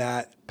doing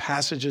that,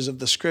 passages of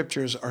the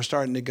scriptures are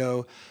starting to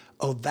go,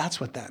 oh, that's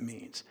what that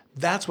means.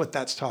 That's what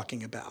that's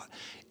talking about.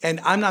 And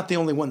I'm not the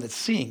only one that's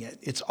seeing it.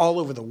 It's all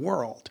over the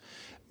world.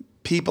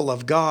 People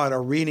of God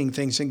are reading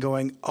things and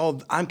going,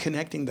 oh, I'm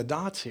connecting the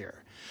dots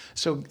here.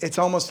 So it's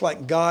almost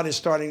like God is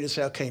starting to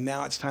say, okay,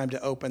 now it's time to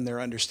open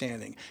their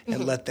understanding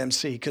and let them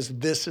see, because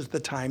this is the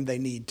time they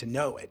need to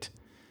know it.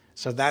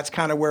 So that's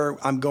kind of where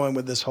I'm going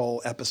with this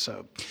whole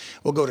episode.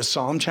 We'll go to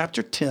Psalm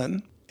chapter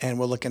 10, and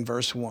we'll look in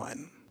verse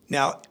 1.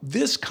 Now,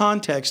 this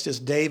context is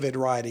David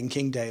writing,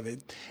 King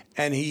David,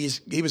 and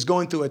he was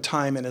going through a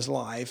time in his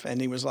life, and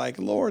he was like,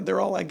 Lord,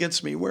 they're all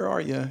against me. Where are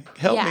you?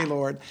 Help me,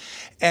 Lord.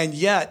 And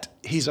yet,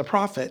 he's a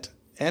prophet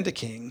and a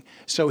king,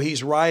 so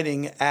he's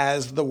writing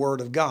as the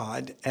Word of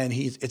God, and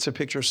it's a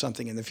picture of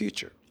something in the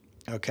future,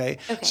 okay?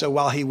 So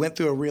while he went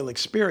through a real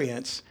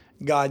experience,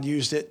 God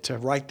used it to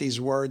write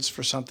these words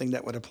for something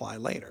that would apply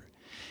later.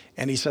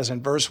 And he says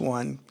in verse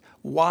 1,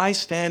 "Why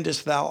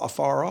standest thou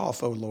afar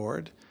off, O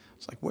Lord?"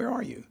 It's like, where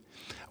are you?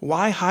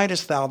 "Why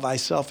hidest thou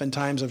thyself in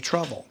times of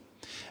trouble?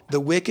 The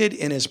wicked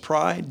in his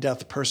pride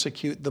doth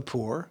persecute the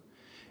poor."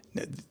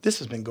 This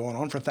has been going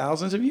on for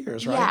thousands of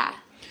years, right? Yeah.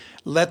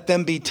 "Let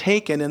them be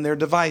taken in their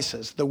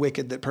devices, the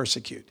wicked that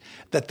persecute,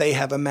 that they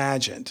have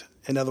imagined."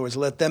 In other words,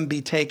 let them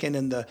be taken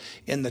in the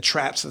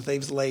traps that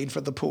they've laid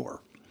for the poor.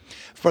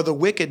 "For the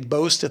wicked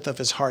boasteth of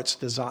his heart's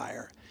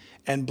desire,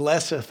 and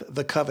blesseth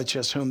the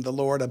covetous whom the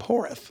Lord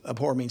abhorreth."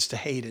 Abhor means to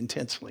hate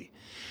intensely.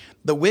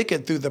 "The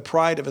wicked through the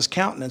pride of his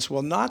countenance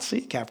will not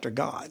seek after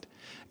God.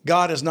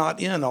 God is not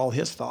in all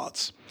his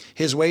thoughts.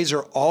 His ways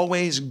are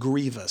always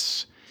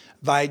grievous.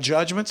 Thy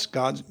judgments,"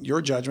 God,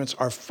 your judgments,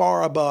 "are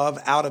far above,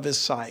 out of his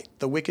sight."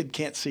 The wicked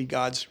can't see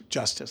God's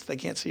justice. They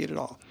can't see it at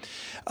all.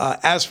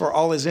 "As for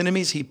all his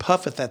enemies, he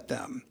puffeth at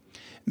them."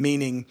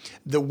 Meaning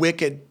the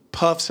wicked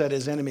puffs at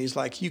his enemies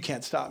like, you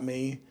can't stop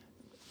me.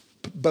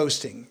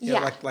 Boasting,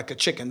 like a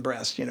chicken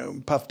breast,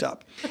 puffed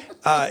up.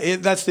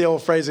 That's the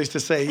old phrase they used to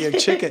say.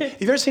 Chicken.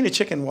 Have you ever seen a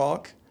chicken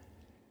walk?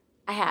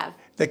 I have.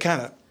 They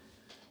kind of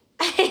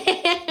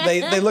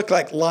They look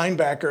like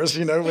linebackers,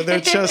 with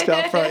their chest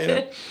out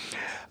front,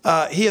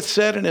 He hath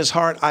said in his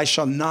heart, I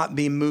shall not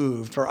be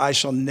moved, for I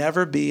shall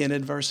never be in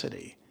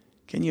adversity.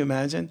 Can you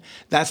imagine?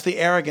 That's the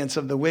arrogance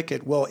of the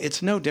wicked. Well,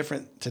 it's no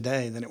different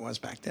today than it was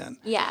back then.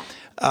 Yeah.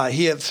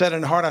 He hath said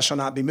in his heart, I shall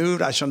not be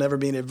moved. I shall never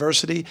be in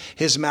adversity.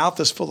 His mouth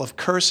is full of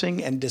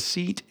cursing and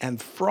deceit and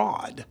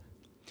fraud.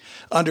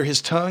 Under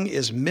his tongue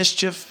is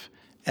mischief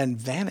and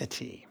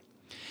vanity.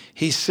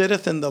 He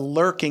sitteth in the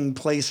lurking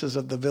places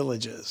of the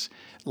villages,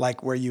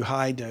 like where you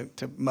hide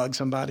to mug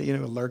somebody,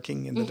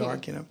 lurking in the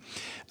dark,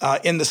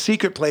 In the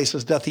secret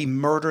places doth he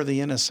murder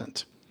the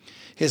innocent.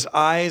 His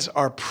eyes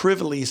are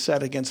privily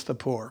set against the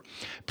poor.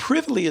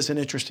 Privily is an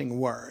interesting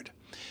word.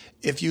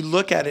 If you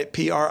look at it,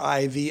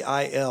 Privily,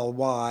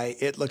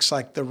 it looks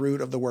like the root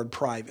of the word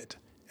private.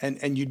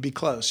 And you'd be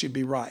close, you'd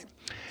be right.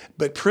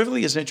 But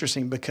privily is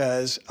interesting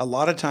because a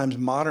lot of times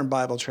modern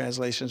Bible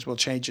translations will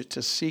change it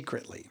to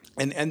secretly.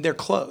 And they're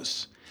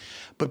close.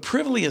 But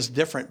privily is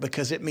different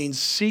because it means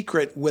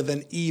secret with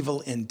an evil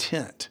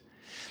intent.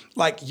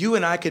 Like you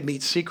and I could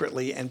meet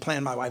secretly and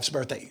plan my wife's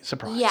birthday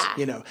surprise.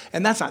 Yeah.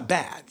 And that's not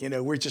bad.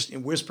 We're just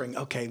whispering,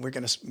 okay, we're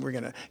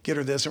gonna get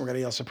her this and we're gonna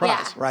yell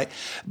surprise, right?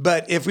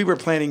 But if we were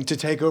planning to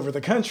take over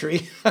the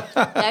country,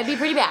 that'd be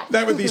pretty bad.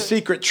 That would be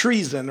secret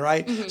treason,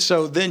 right? Mm-hmm.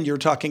 So then you're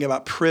talking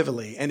about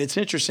privily. And it's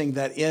interesting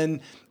that in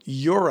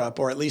Europe,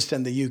 or at least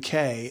in the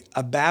UK,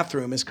 a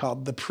bathroom is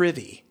called the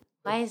privy.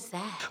 Why is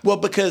that? Well,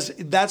 because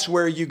that's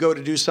where you go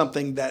to do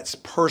something that's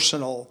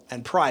personal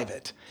and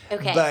private.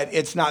 Okay. But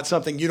it's not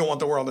something you don't want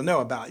the world to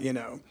know about,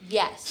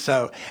 Yes.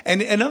 So,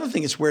 and another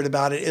thing that's weird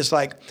about it is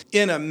like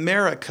in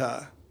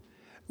America,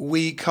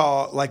 we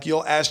call, like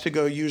you'll ask to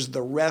go use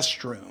the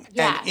restroom.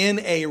 Yeah. And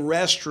in a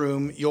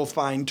restroom, you'll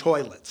find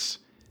toilets.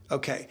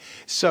 Okay.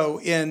 So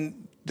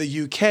in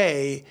the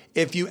UK,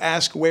 if you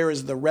ask where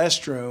is the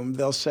restroom,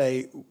 they'll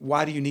say,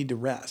 why do you need to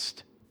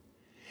rest?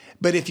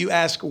 But if you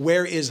ask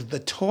where is the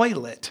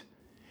toilet,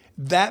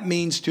 that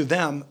means to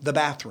them the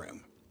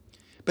bathroom,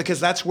 because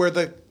that's where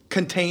the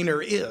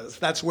container is.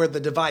 That's where the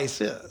device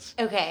is.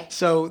 Okay.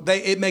 So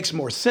it makes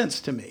more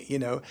sense to me.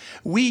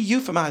 We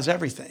euphemize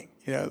everything.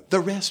 The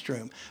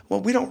restroom.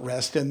 Well, we don't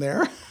rest in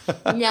there.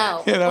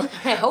 No.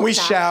 I hope we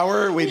not.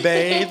 shower, we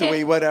bathe,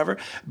 we whatever,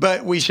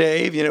 but we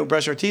shave,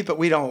 brush our teeth, but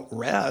we don't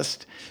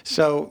rest.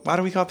 So why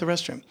do we call it the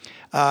restroom?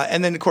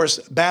 And then of course,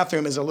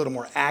 bathroom is a little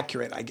more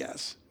accurate, I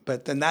guess.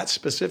 But then that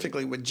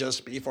specifically would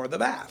just be for the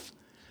bath.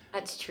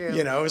 That's true.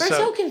 We're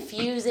so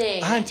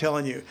confusing. I'm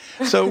telling you.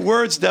 So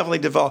words definitely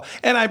devolve.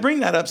 And I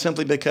bring that up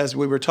simply because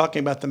we were talking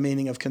about the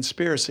meaning of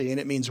conspiracy, and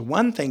it means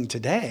one thing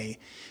today,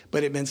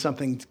 but it meant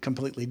something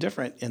completely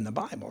different in the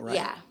Bible, right?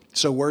 Yeah.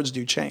 So words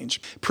do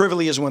change.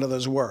 Privily is one of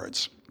those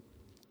words.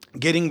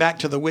 Getting back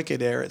to the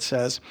wicked there, it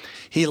says,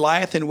 he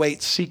lieth in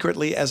wait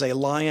secretly as a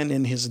lion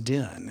in his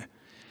den.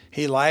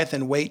 He lieth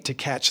in wait to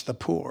catch the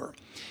poor.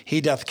 He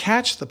doth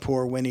catch the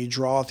poor when he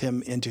draweth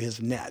him into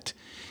his net.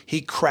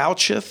 He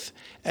croucheth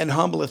and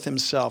humbleth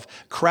himself.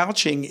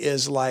 Crouching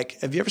is like,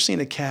 have you ever seen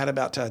a cat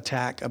about to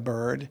attack a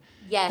bird?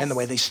 Yes. And the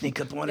way they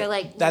sneak up on They're it.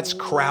 like, that's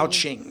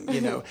crouching,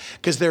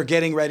 because they're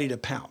getting ready to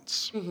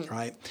pounce,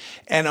 right?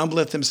 And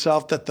humbleth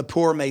himself that the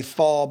poor may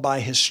fall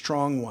by his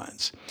strong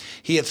ones.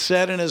 He hath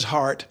said in his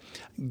heart,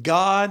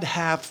 God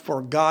hath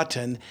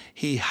forgotten,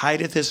 he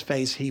hideth his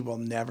face, he will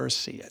never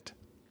see it.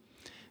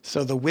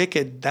 So the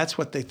wicked, that's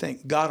what they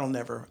think. I'll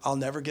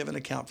never give an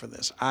account for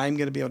this. I'm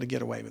going to be able to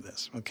get away with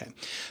this. Okay.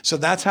 So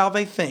that's how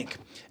they think.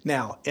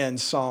 Now, in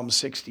Psalm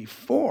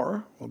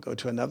 64, we'll go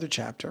to another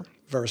chapter,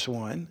 verse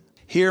 1.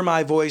 Hear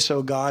my voice,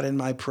 O God, in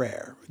my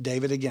prayer.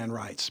 David again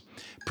writes,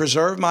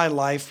 preserve my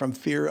life from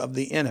fear of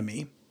the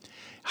enemy.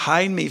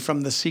 Hide me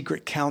from the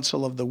secret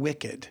counsel of the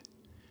wicked.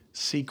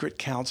 Secret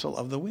counsel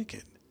of the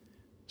wicked.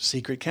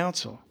 Secret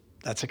counsel.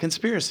 That's a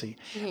conspiracy.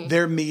 Mm-hmm.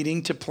 They're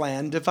meeting to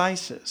plan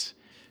devices.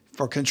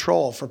 For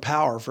control, for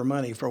power, for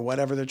money, for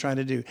whatever they're trying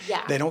to do.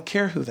 Yeah. They don't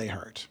care who they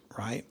hurt,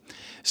 right?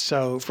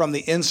 So from the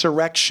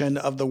insurrection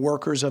of the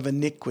workers of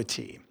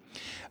iniquity,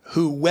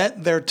 who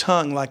whet their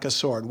tongue like a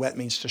sword, whet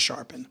means to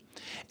sharpen,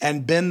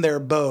 and bend their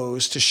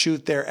bows to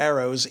shoot their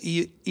arrows,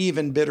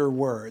 even bitter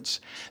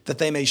words, that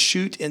they may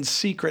shoot in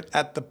secret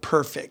at the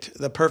perfect.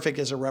 The perfect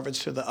is a reference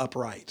to the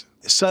upright.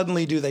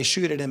 Suddenly do they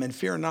shoot at him and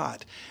fear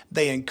not.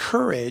 They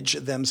encourage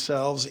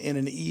themselves in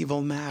an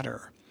evil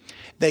matter.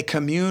 They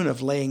commune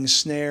of laying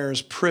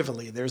snares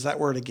privily. There's that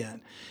word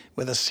again,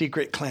 with a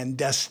secret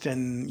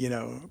clandestine,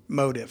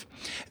 motive.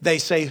 They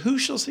say, who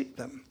shall see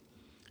them?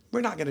 We're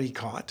not going to be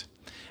caught.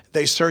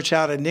 They search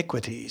out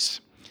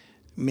iniquities,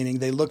 meaning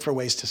they look for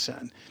ways to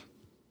sin.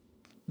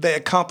 They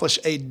accomplish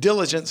a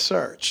diligent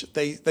search.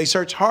 They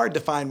search hard to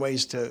find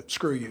ways to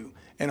screw you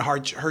and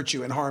hurt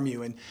you and harm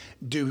you and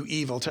do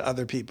evil to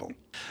other people.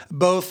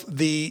 Both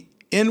the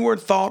inward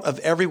thought of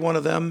every one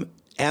of them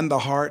and the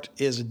heart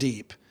is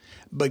deep.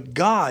 But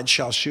God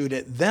shall shoot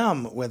at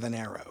them with an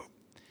arrow.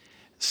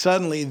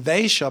 Suddenly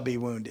they shall be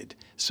wounded,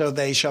 so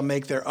they shall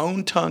make their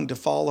own tongue to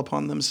fall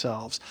upon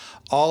themselves.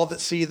 All that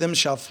see them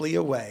shall flee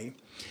away,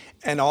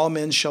 And all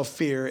men shall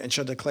fear and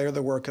shall declare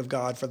the work of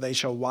God, for they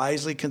shall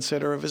wisely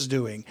consider of his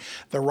doing.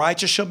 The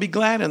righteous shall be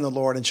glad in the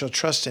Lord and shall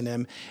trust in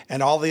him,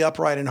 and all the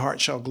upright in heart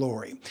shall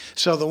glory.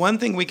 So the one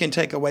thing we can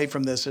take away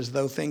from this is,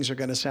 though things are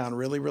going to sound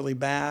really, really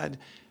bad,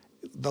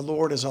 the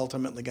Lord is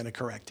ultimately going to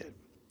correct it.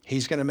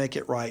 He's going to make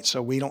it right,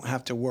 so we don't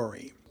have to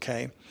worry,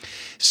 okay?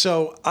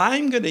 So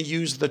I'm going to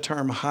use the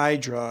term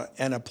Hydra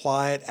and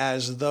apply it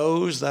as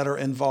those that are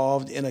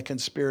involved in a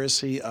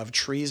conspiracy of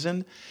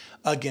treason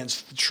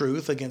against the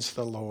truth, against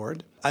the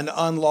Lord, an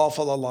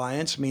unlawful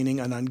alliance, meaning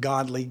an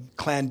ungodly,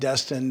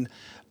 clandestine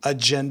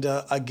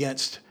agenda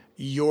against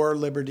your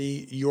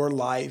liberty, your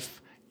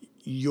life,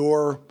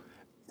 your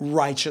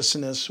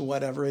righteousness,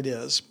 whatever it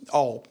is,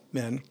 all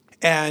men.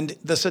 And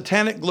the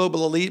satanic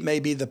global elite may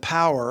be the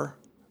power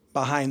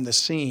behind the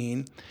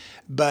scene,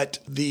 but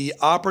the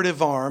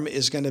operative arm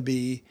is going to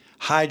be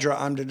Hydra.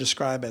 I'm to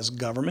describe as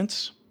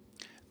governments,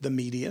 the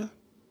media,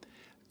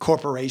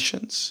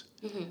 corporations,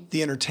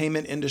 the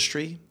entertainment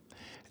industry,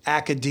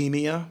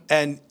 academia,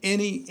 and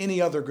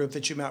any other group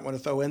that you might want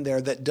to throw in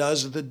there that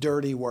does the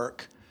dirty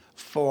work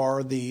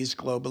for these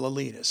global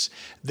elitists.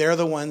 They're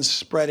the ones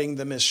spreading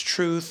the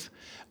mistruth,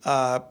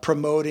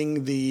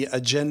 promoting the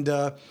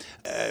agenda,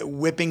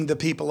 whipping the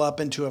people up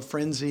into a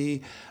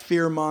frenzy,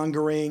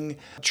 fear-mongering,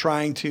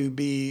 trying to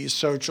be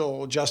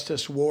social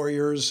justice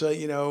warriors,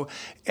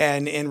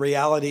 and in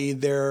reality,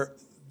 their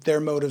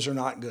motives are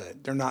not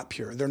good. They're not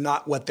pure. They're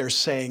not what they're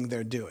saying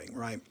they're doing,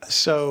 right?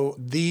 So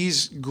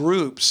these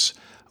groups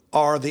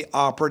are the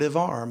operative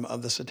arm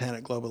of the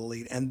satanic global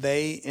elite, and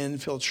they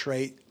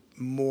infiltrate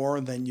more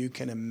than you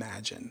can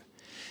imagine,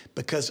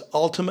 because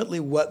ultimately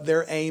what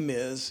their aim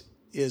is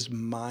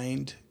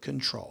mind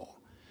control,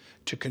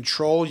 to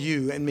control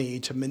you and me,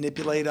 to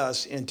manipulate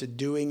us into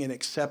doing and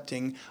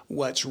accepting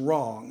what's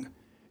wrong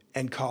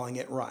and calling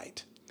it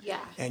right. Yeah.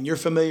 And you're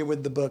familiar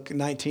with the book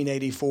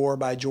 1984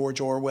 by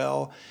George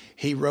Orwell.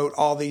 He wrote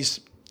all these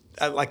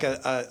like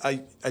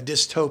a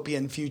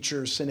dystopian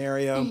future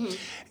scenario.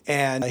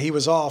 And he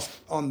was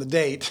off on the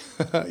date.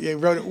 He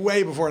wrote it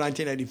way before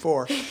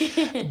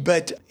 1984.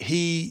 But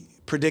he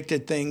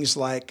predicted things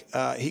like,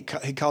 he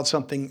called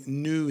something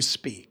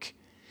newspeak.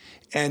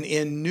 And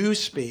in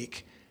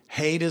newspeak,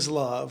 hate is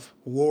love,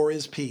 war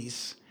is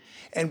peace.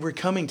 And we're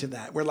coming to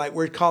that.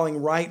 We're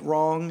calling right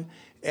wrong,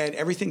 and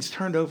everything's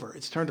turned over.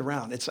 It's turned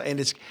around. It's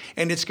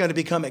going to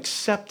become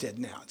accepted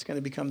now. It's going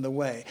to become the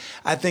way.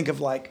 I think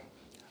of like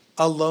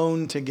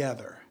Alone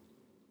Together.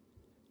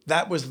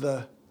 That was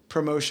the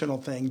promotional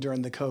thing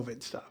during the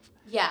COVID stuff.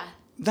 Yeah.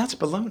 That's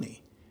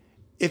baloney.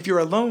 If you're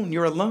alone,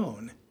 you're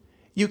alone.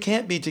 You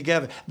can't be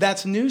together.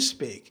 That's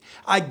newspeak.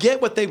 I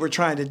get what they were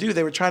trying to do.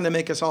 They were trying to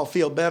make us all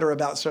feel better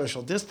about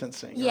social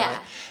distancing. Yeah. Right?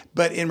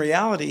 But in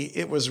reality,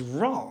 it was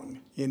wrong.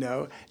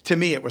 To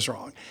me, it was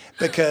wrong,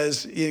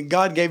 because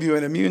God gave you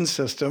an immune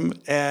system,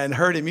 and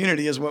herd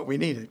immunity is what we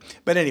needed.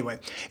 But anyway,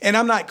 and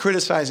I'm not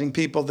criticizing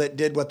people that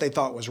did what they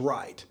thought was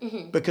right,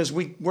 because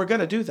we're going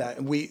to do that,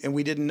 and we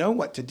didn't know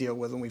what to deal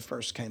with when we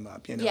first came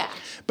up. Yeah.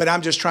 But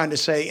I'm just trying to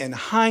say, in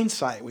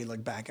hindsight, we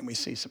look back and we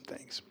see some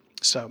things.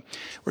 So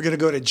we're going to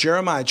go to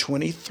Jeremiah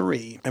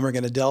 23, and we're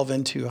going to delve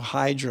into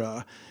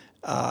Hydra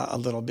a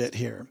little bit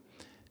here.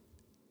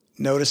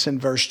 Notice in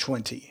verse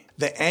 20.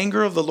 The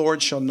anger of the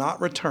Lord shall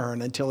not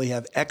return until he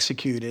have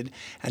executed,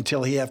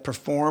 until he have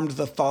performed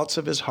the thoughts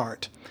of his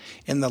heart.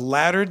 In the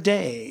latter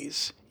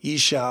days ye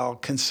shall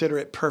consider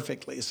it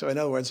perfectly. So in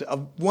other words,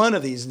 one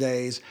of these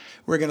days,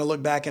 we're going to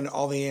look back and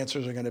all the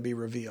answers are going to be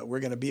revealed.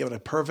 We're going to be able to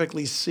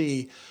perfectly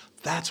see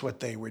that's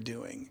what they were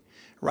doing.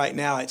 Right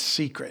now, it's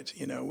secret.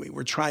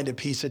 We're trying to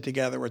piece it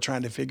together. We're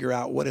trying to figure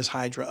out what is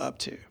Hydra up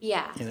to.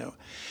 Yeah.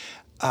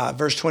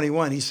 Verse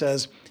 21, he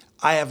says,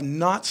 I have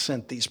not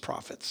sent these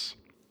prophets,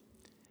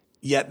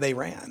 yet they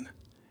ran.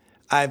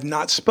 I have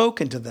not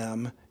spoken to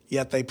them,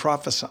 yet they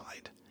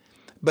prophesied.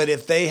 But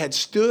if they had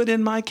stood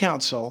in my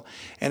counsel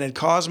and had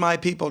caused my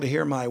people to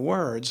hear my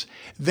words,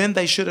 then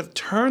they should have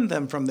turned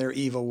them from their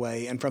evil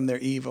way and from the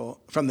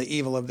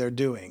evil of their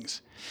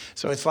doings.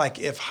 So it's like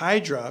if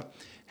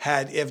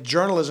if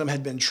journalism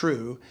had been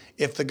true,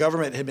 if the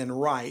government had been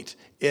right,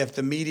 if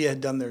the media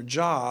had done their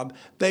job,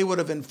 they would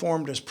have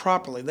informed us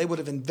properly. They would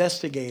have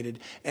investigated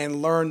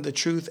and learned the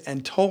truth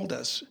and told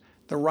us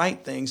the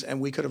right things, and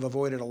we could have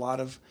avoided a lot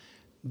of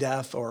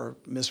death or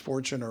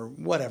misfortune or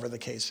whatever the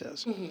case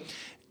is.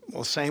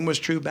 Well, same was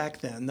true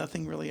back then.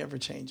 Nothing really ever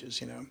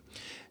changes,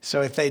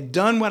 So if they'd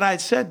done what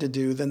I'd said to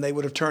do, then they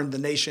would have turned the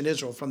nation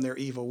Israel from their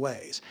evil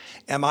ways.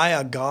 Am I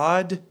a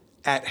God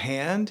at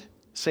hand,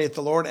 saith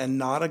the Lord, and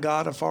not a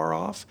God afar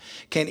off?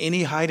 Can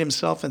any hide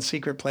himself in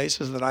secret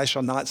places that I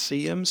shall not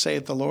see him,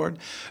 saith the Lord?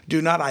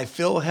 Do not I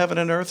fill heaven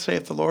and earth,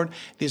 saith the Lord?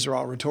 These are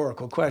all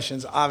rhetorical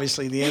questions.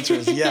 Obviously, the answer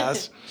is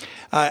yes.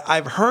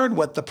 I've heard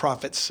what the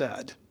prophets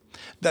said,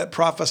 that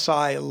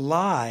prophesy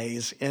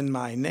lies in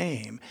my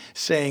name,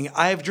 saying,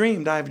 I've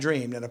dreamed.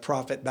 And a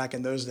prophet back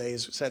in those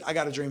days said, I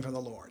got a dream from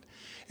the Lord.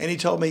 And he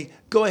told me,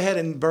 go ahead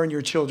and burn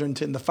your children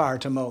in the fire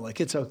to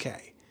Moloch. It's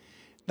okay.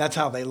 That's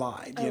how they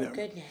lied.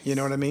 Goodness. You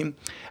know what I mean?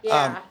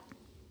 Yeah.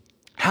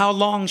 How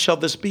long shall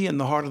this be in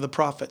the heart of the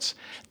prophets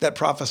that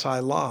prophesy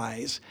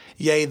lies?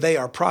 Yea, they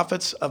are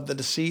prophets of the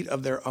deceit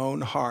of their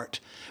own heart,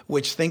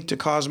 which think to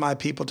cause my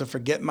people to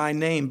forget my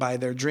name by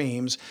their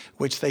dreams,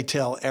 which they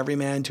tell every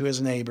man to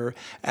his neighbor,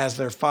 as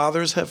their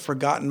fathers have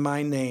forgotten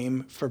my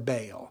name for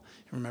Baal.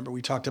 Remember,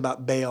 we talked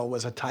about Baal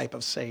was a type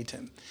of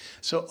Satan.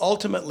 So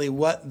ultimately,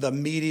 what the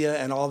media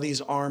and all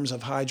these arms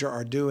of Hydra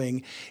are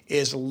doing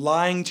is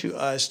lying to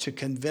us to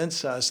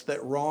convince us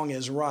that wrong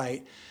is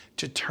right,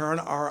 to turn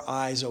our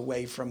eyes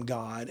away from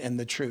God and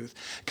the truth.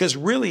 Because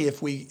really,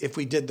 if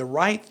we did the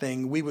right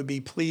thing, we would be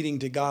pleading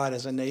to God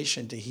as a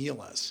nation to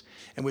heal us.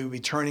 And we would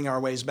be turning our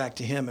ways back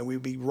to him, and we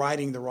would be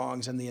righting the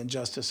wrongs and the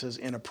injustices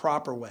in a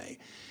proper way.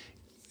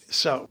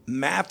 So,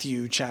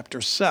 Matthew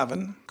chapter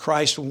 7,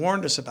 Christ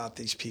warned us about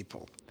these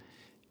people.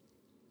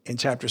 In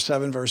chapter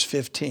 7, verse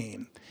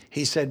 15,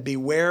 he said,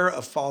 beware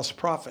of false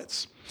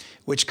prophets,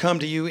 which come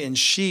to you in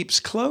sheep's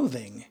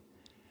clothing,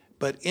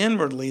 but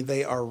inwardly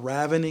they are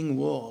ravening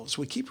wolves.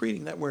 We keep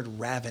reading that word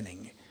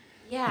ravening.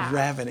 Yeah.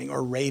 Ravening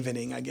or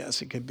ravening, I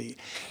guess it could be.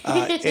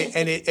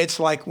 It's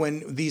like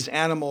when these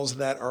animals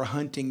that are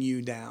hunting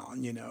you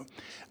down, you know.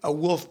 A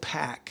wolf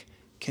pack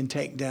can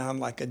take down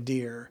like a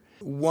deer.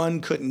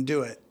 One couldn't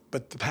do it,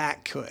 but the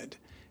pack could.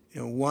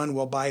 You know, one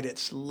will bite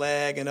its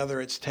leg, another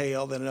its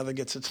tail, then another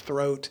gets its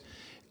throat,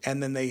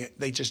 and then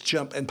they just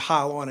jump and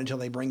pile on until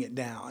they bring it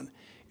down,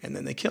 and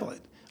then they kill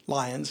it.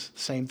 Lions,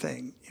 same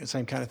thing,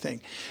 same kind of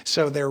thing.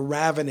 So they're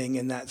ravening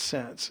in that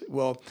sense.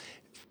 Well,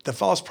 the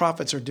false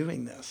prophets are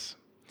doing this.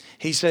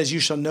 He says, you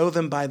shall know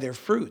them by their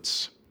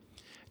fruits.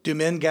 Do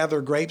men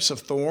gather grapes of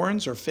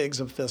thorns or figs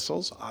of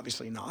thistles?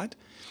 Obviously not.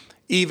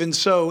 Even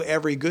so,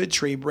 every good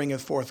tree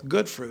bringeth forth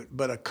good fruit,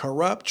 but a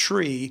corrupt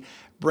tree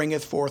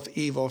bringeth forth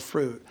evil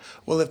fruit.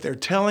 Well, if they're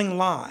telling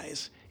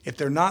lies, if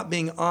they're not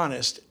being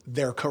honest,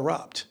 they're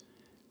corrupt,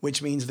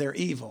 which means they're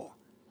evil,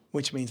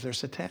 which means they're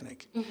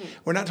satanic. Mm-hmm.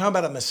 We're not talking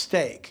about a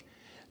mistake.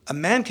 A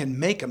man can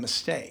make a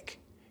mistake.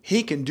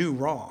 He can do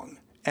wrong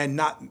and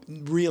not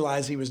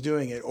realize he was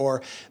doing it.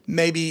 Or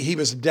maybe he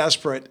was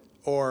desperate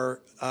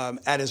or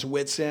at his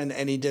wit's end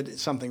and he did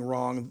something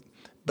wrong,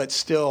 but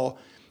still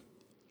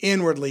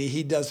inwardly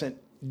he doesn't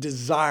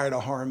desire to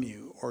harm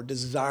you or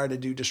desire to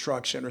do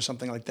destruction or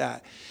something like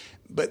that.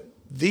 But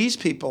these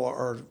people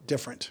are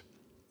different.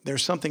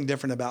 There's something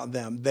different about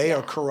them. They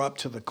are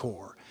corrupt to the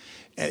core.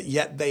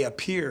 Yet they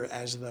appear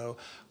as though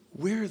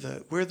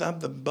I'm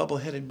the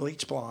bubble-headed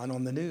bleach blonde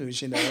on the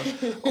news, you know,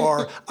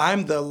 or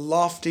I'm the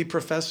lofty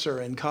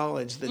professor in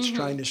college that's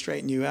trying to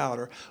straighten you out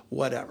or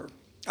whatever.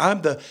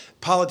 I'm the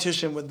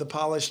politician with the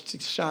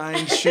polished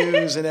shined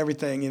shoes and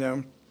everything, you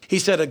know. He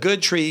said a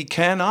good tree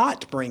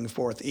cannot bring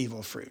forth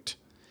evil fruit.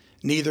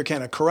 Neither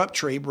can a corrupt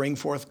tree bring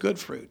forth good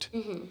fruit.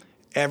 Mm-hmm.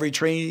 Every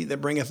tree that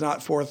bringeth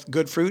not forth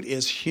good fruit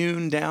is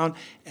hewn down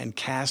and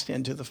cast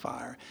into the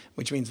fire,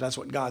 which means that's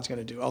what God's going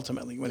to do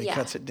ultimately when he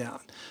cuts it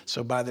down.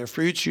 So by their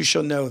fruits you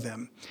shall know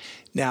them.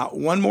 Now,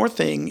 one more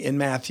thing in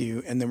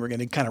Matthew, and then we're going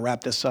to kind of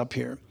wrap this up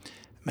here.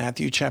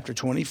 Matthew chapter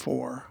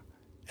 24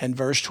 and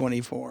verse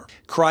 24.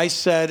 Christ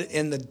said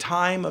in the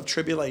time of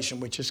tribulation,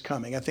 which is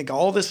coming, I think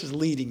all this is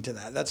leading to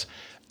that. That's,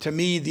 to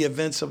me, the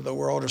events of the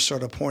world are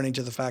sort of pointing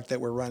to the fact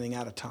that we're running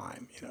out of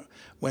time, you know,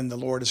 when the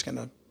Lord is going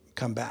to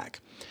come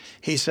back.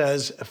 He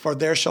says, for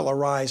there shall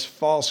arise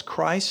false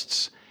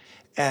Christs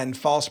and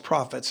false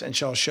prophets, and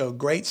shall show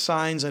great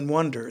signs and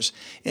wonders,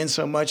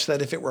 insomuch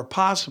that if it were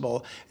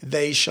possible,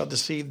 they shall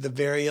deceive the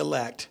very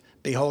elect.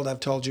 Behold, I've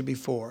told you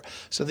before.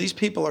 So these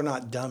people are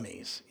not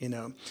dummies, you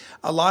know.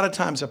 A lot of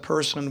times a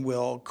person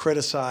will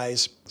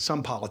criticize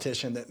some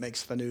politician that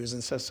makes the news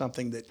and says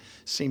something that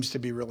seems to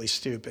be really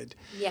stupid.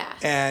 Yeah.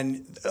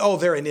 And,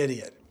 they're an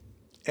idiot.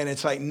 And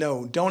it's like,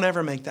 no, don't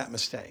ever make that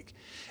mistake.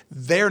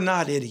 They're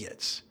not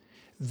idiots.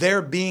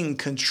 They're being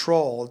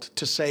controlled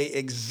to say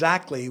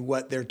exactly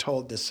what they're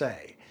told to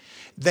say.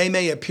 They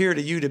may appear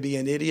to you to be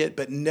an idiot,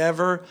 but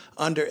never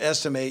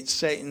underestimate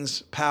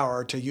Satan's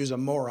power to use a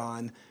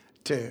moron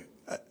to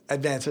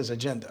advance his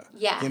agenda.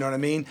 Yeah. You know what I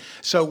mean?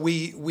 So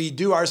we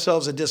do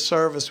ourselves a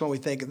disservice when we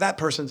think that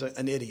person's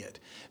an idiot.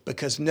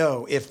 Because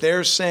no, if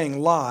they're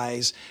saying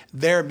lies,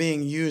 they're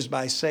being used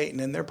by Satan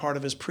and they're part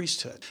of his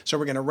priesthood. So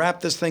we're going to wrap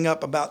this thing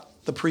up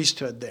about the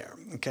priesthood there.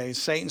 Okay,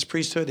 Satan's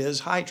priesthood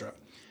is Hydra.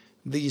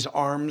 These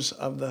arms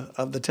of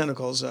the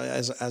tentacles,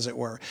 as it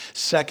were.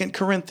 2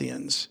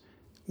 Corinthians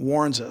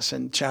warns us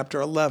in chapter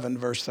 11,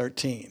 verse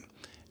 13.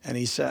 And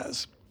he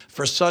says,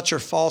 for such are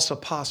false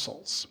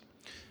apostles,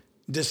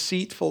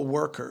 deceitful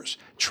workers,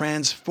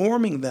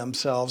 transforming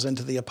themselves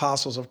into the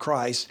apostles of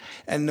Christ.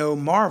 And no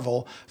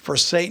marvel, for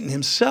Satan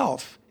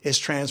himself is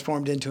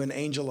transformed into an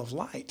angel of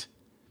light.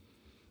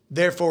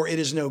 Therefore, it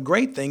is no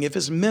great thing if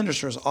his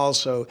ministers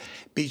also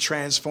be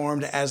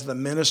transformed as the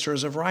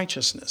ministers of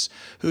righteousness,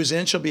 whose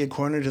end shall be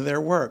according to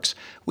their works.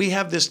 We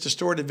have this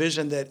distorted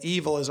vision that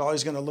evil is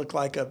always going to look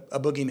like a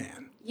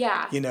boogeyman.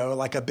 Yeah. You know,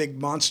 like a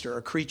big monster,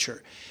 a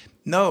creature.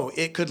 No,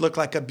 it could look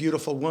like a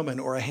beautiful woman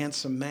or a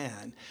handsome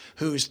man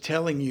who's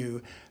telling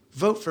you,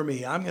 vote for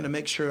me. I'm going to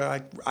make sure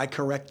I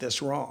correct this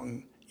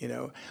wrong.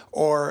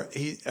 or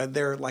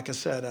they're, like I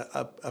said,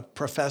 a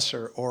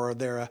professor, or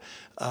they're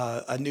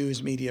a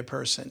news media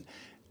person,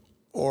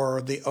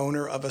 or the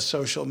owner of a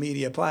social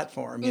media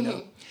platform,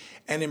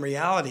 And in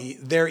reality,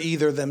 they're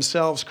either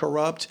themselves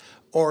corrupt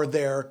or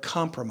they're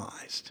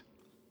compromised.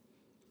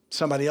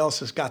 Somebody else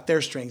has got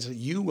their strings.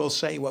 You will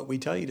say what we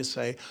tell you to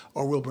say,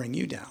 or we'll bring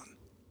you down,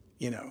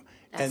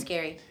 That's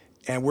scary.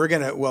 And we're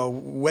going to,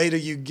 wait till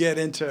you get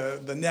into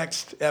the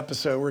next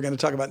episode. We're going to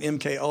talk about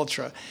MK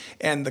Ultra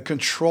and the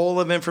control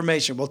of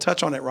information. We'll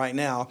touch on it right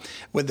now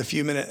with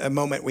the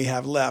moment we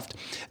have left.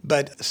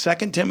 But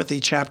 2 Timothy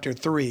chapter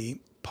 3,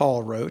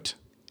 Paul wrote,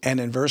 and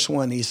in verse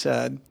 1 he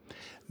said,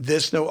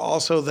 "This know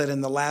also that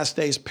in the last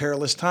days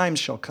perilous times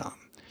shall come.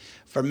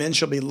 For men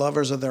shall be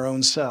lovers of their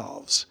own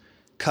selves,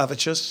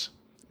 covetous,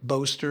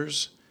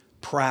 boasters,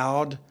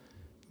 proud,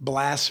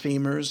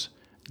 blasphemers,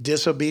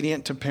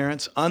 disobedient to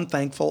parents,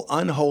 unthankful,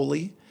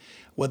 unholy,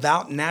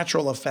 without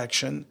natural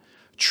affection,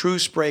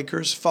 truce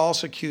breakers,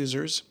 false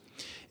accusers,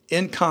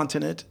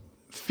 incontinent,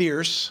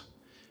 fierce,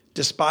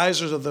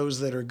 despisers of those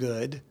that are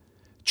good,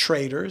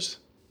 traitors,"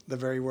 the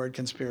very word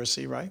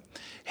conspiracy, right?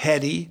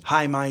 "Heady,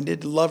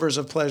 high-minded, lovers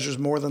of pleasures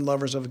more than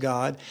lovers of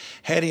God."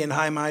 Heady and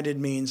high-minded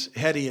means,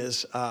 heady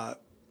is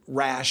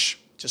rash,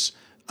 just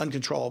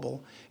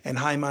uncontrollable, and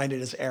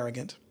high-minded is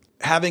arrogant.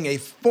 "Having a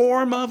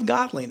form of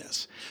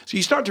godliness." So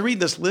you start to read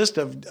this list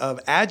of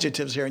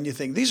adjectives here and you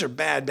think, these are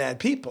bad, bad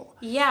people.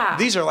 Yeah.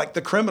 These are like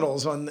the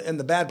criminals in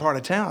the bad part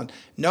of town.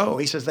 No,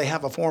 he says they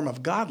have a form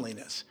of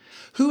godliness.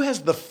 Who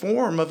has the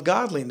form of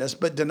godliness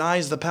but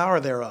denies the power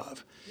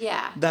thereof?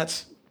 Yeah.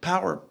 That's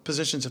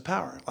positions of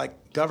power,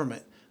 like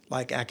government,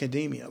 like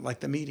academia, like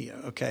the media,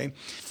 okay?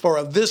 "For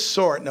of this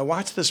sort," now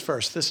watch this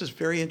verse, this is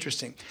very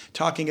interesting,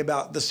 talking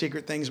about the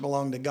secret things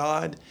belong to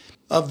God.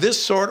 "Of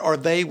this sort are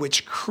they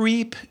which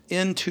creep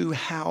into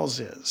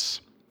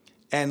houses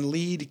and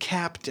lead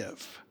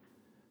captive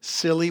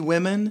silly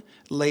women,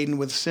 laden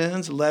with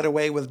sins, led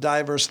away with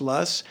diverse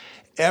lusts,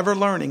 ever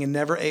learning and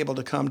never able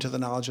to come to the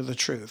knowledge of the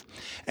truth."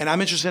 And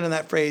I'm interested in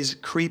that phrase,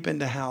 creep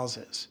into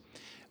houses.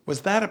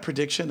 Was that a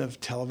prediction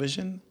of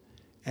television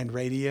and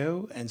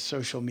radio and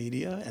social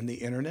media and the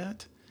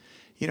internet?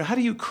 How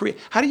do you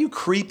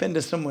creep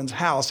into someone's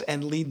house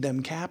and lead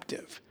them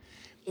captive?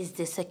 Is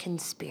this a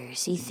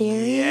conspiracy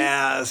theory?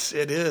 Yes,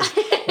 it is.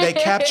 They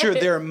capture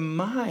their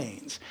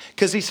minds.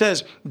 Because he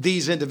says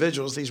these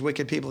individuals, these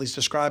wicked people he's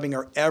describing,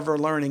 are ever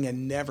learning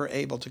and never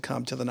able to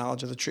come to the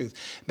knowledge of the truth.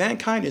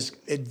 Mankind is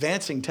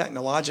advancing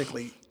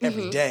technologically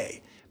every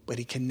day, but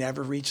he can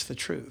never reach the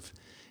truth.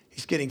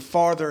 He's getting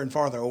farther and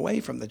farther away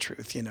from the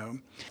truth, I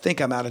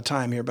think I'm out of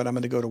time here, but I'm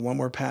going to go to one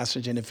more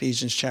passage in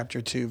Ephesians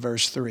chapter 2,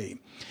 verse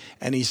 3.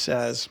 And he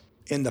says,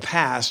 "In the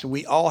past,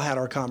 we all had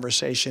our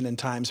conversation in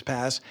times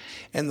past,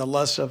 in the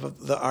lusts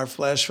of our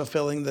flesh,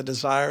 fulfilling the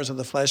desires of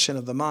the flesh and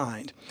of the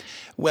mind."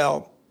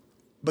 Well,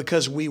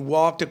 because we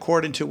walked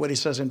according to what he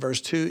says in verse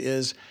 2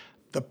 is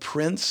the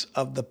prince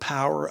of the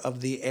power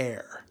of the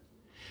air,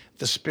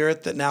 the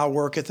spirit that now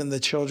worketh in the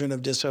children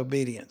of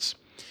disobedience.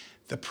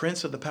 The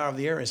prince of the power of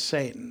the air is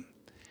Satan.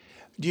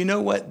 Do you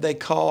know what they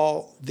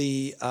call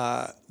the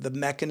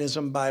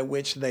mechanism by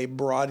which they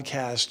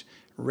broadcast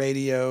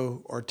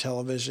radio or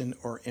television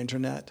or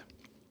internet?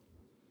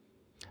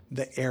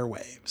 The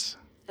airwaves.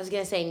 I was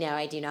going to say, no,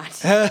 I do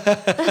not.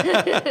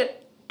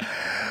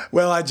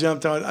 Well, I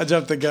jumped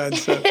the gun.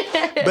 So.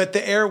 But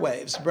the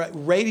airwaves,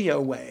 radio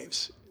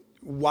waves,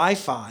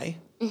 Wi-Fi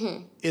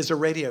is a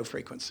radio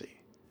frequency.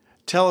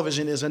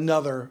 Television is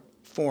another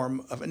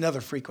form of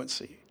another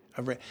frequency.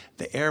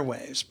 The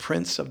airwaves,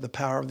 prince of the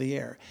power of the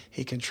air.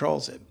 He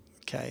controls it,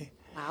 okay?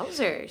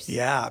 Wowzers.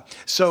 Yeah.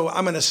 So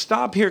I'm going to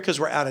stop here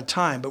because we're out of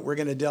time, but we're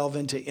going to delve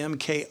into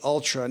MK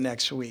Ultra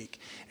next week.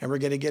 And we're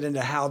going to get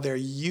into how they're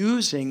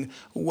using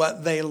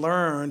what they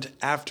learned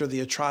after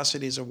the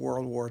atrocities of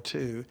World War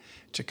II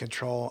to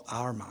control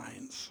our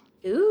minds.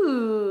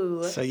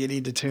 Ooh. So you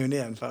need to tune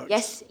in, folks.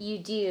 Yes, you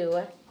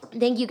do.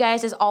 Thank you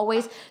guys, as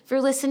always,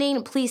 for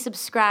listening. Please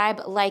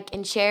subscribe, like,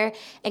 and share,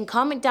 and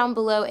comment down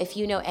below if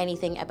you know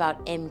anything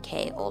about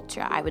MK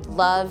Ultra. I would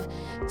love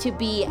to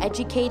be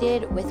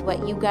educated with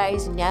what you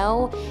guys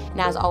know. And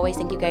as always,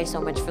 thank you guys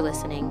so much for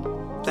listening.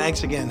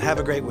 Thanks again. Have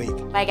a great week.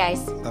 Bye, guys.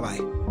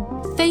 Bye-bye.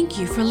 Thank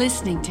you for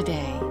listening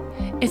today.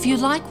 If you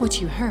like what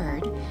you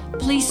heard,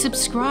 please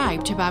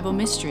subscribe to Bible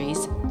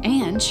Mysteries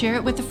and share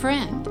it with a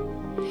friend.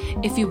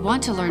 If you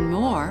want to learn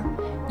more,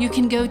 you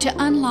can go to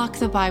Unlock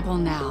the Bible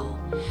Now.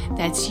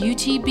 That's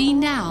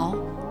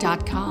utbnow.com.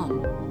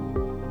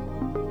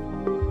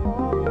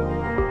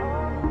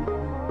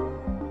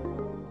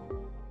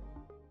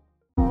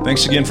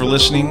 Thanks again for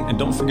listening, and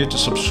don't forget to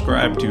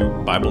subscribe to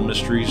Bible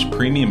Mysteries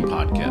Premium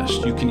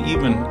Podcast. You can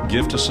even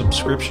gift a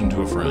subscription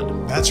to a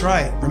friend. That's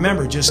right.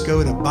 Remember, just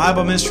go to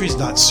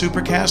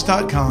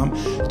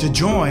BibleMysteries.supercast.com to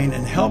join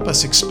and help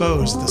us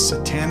expose the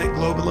satanic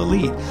global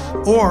elite,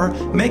 or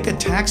make a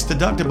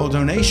tax-deductible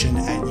donation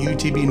at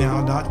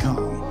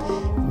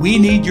utbnow.com. We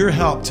need your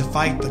help to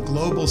fight the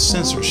global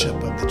censorship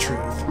of the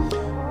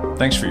truth.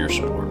 Thanks for your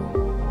support.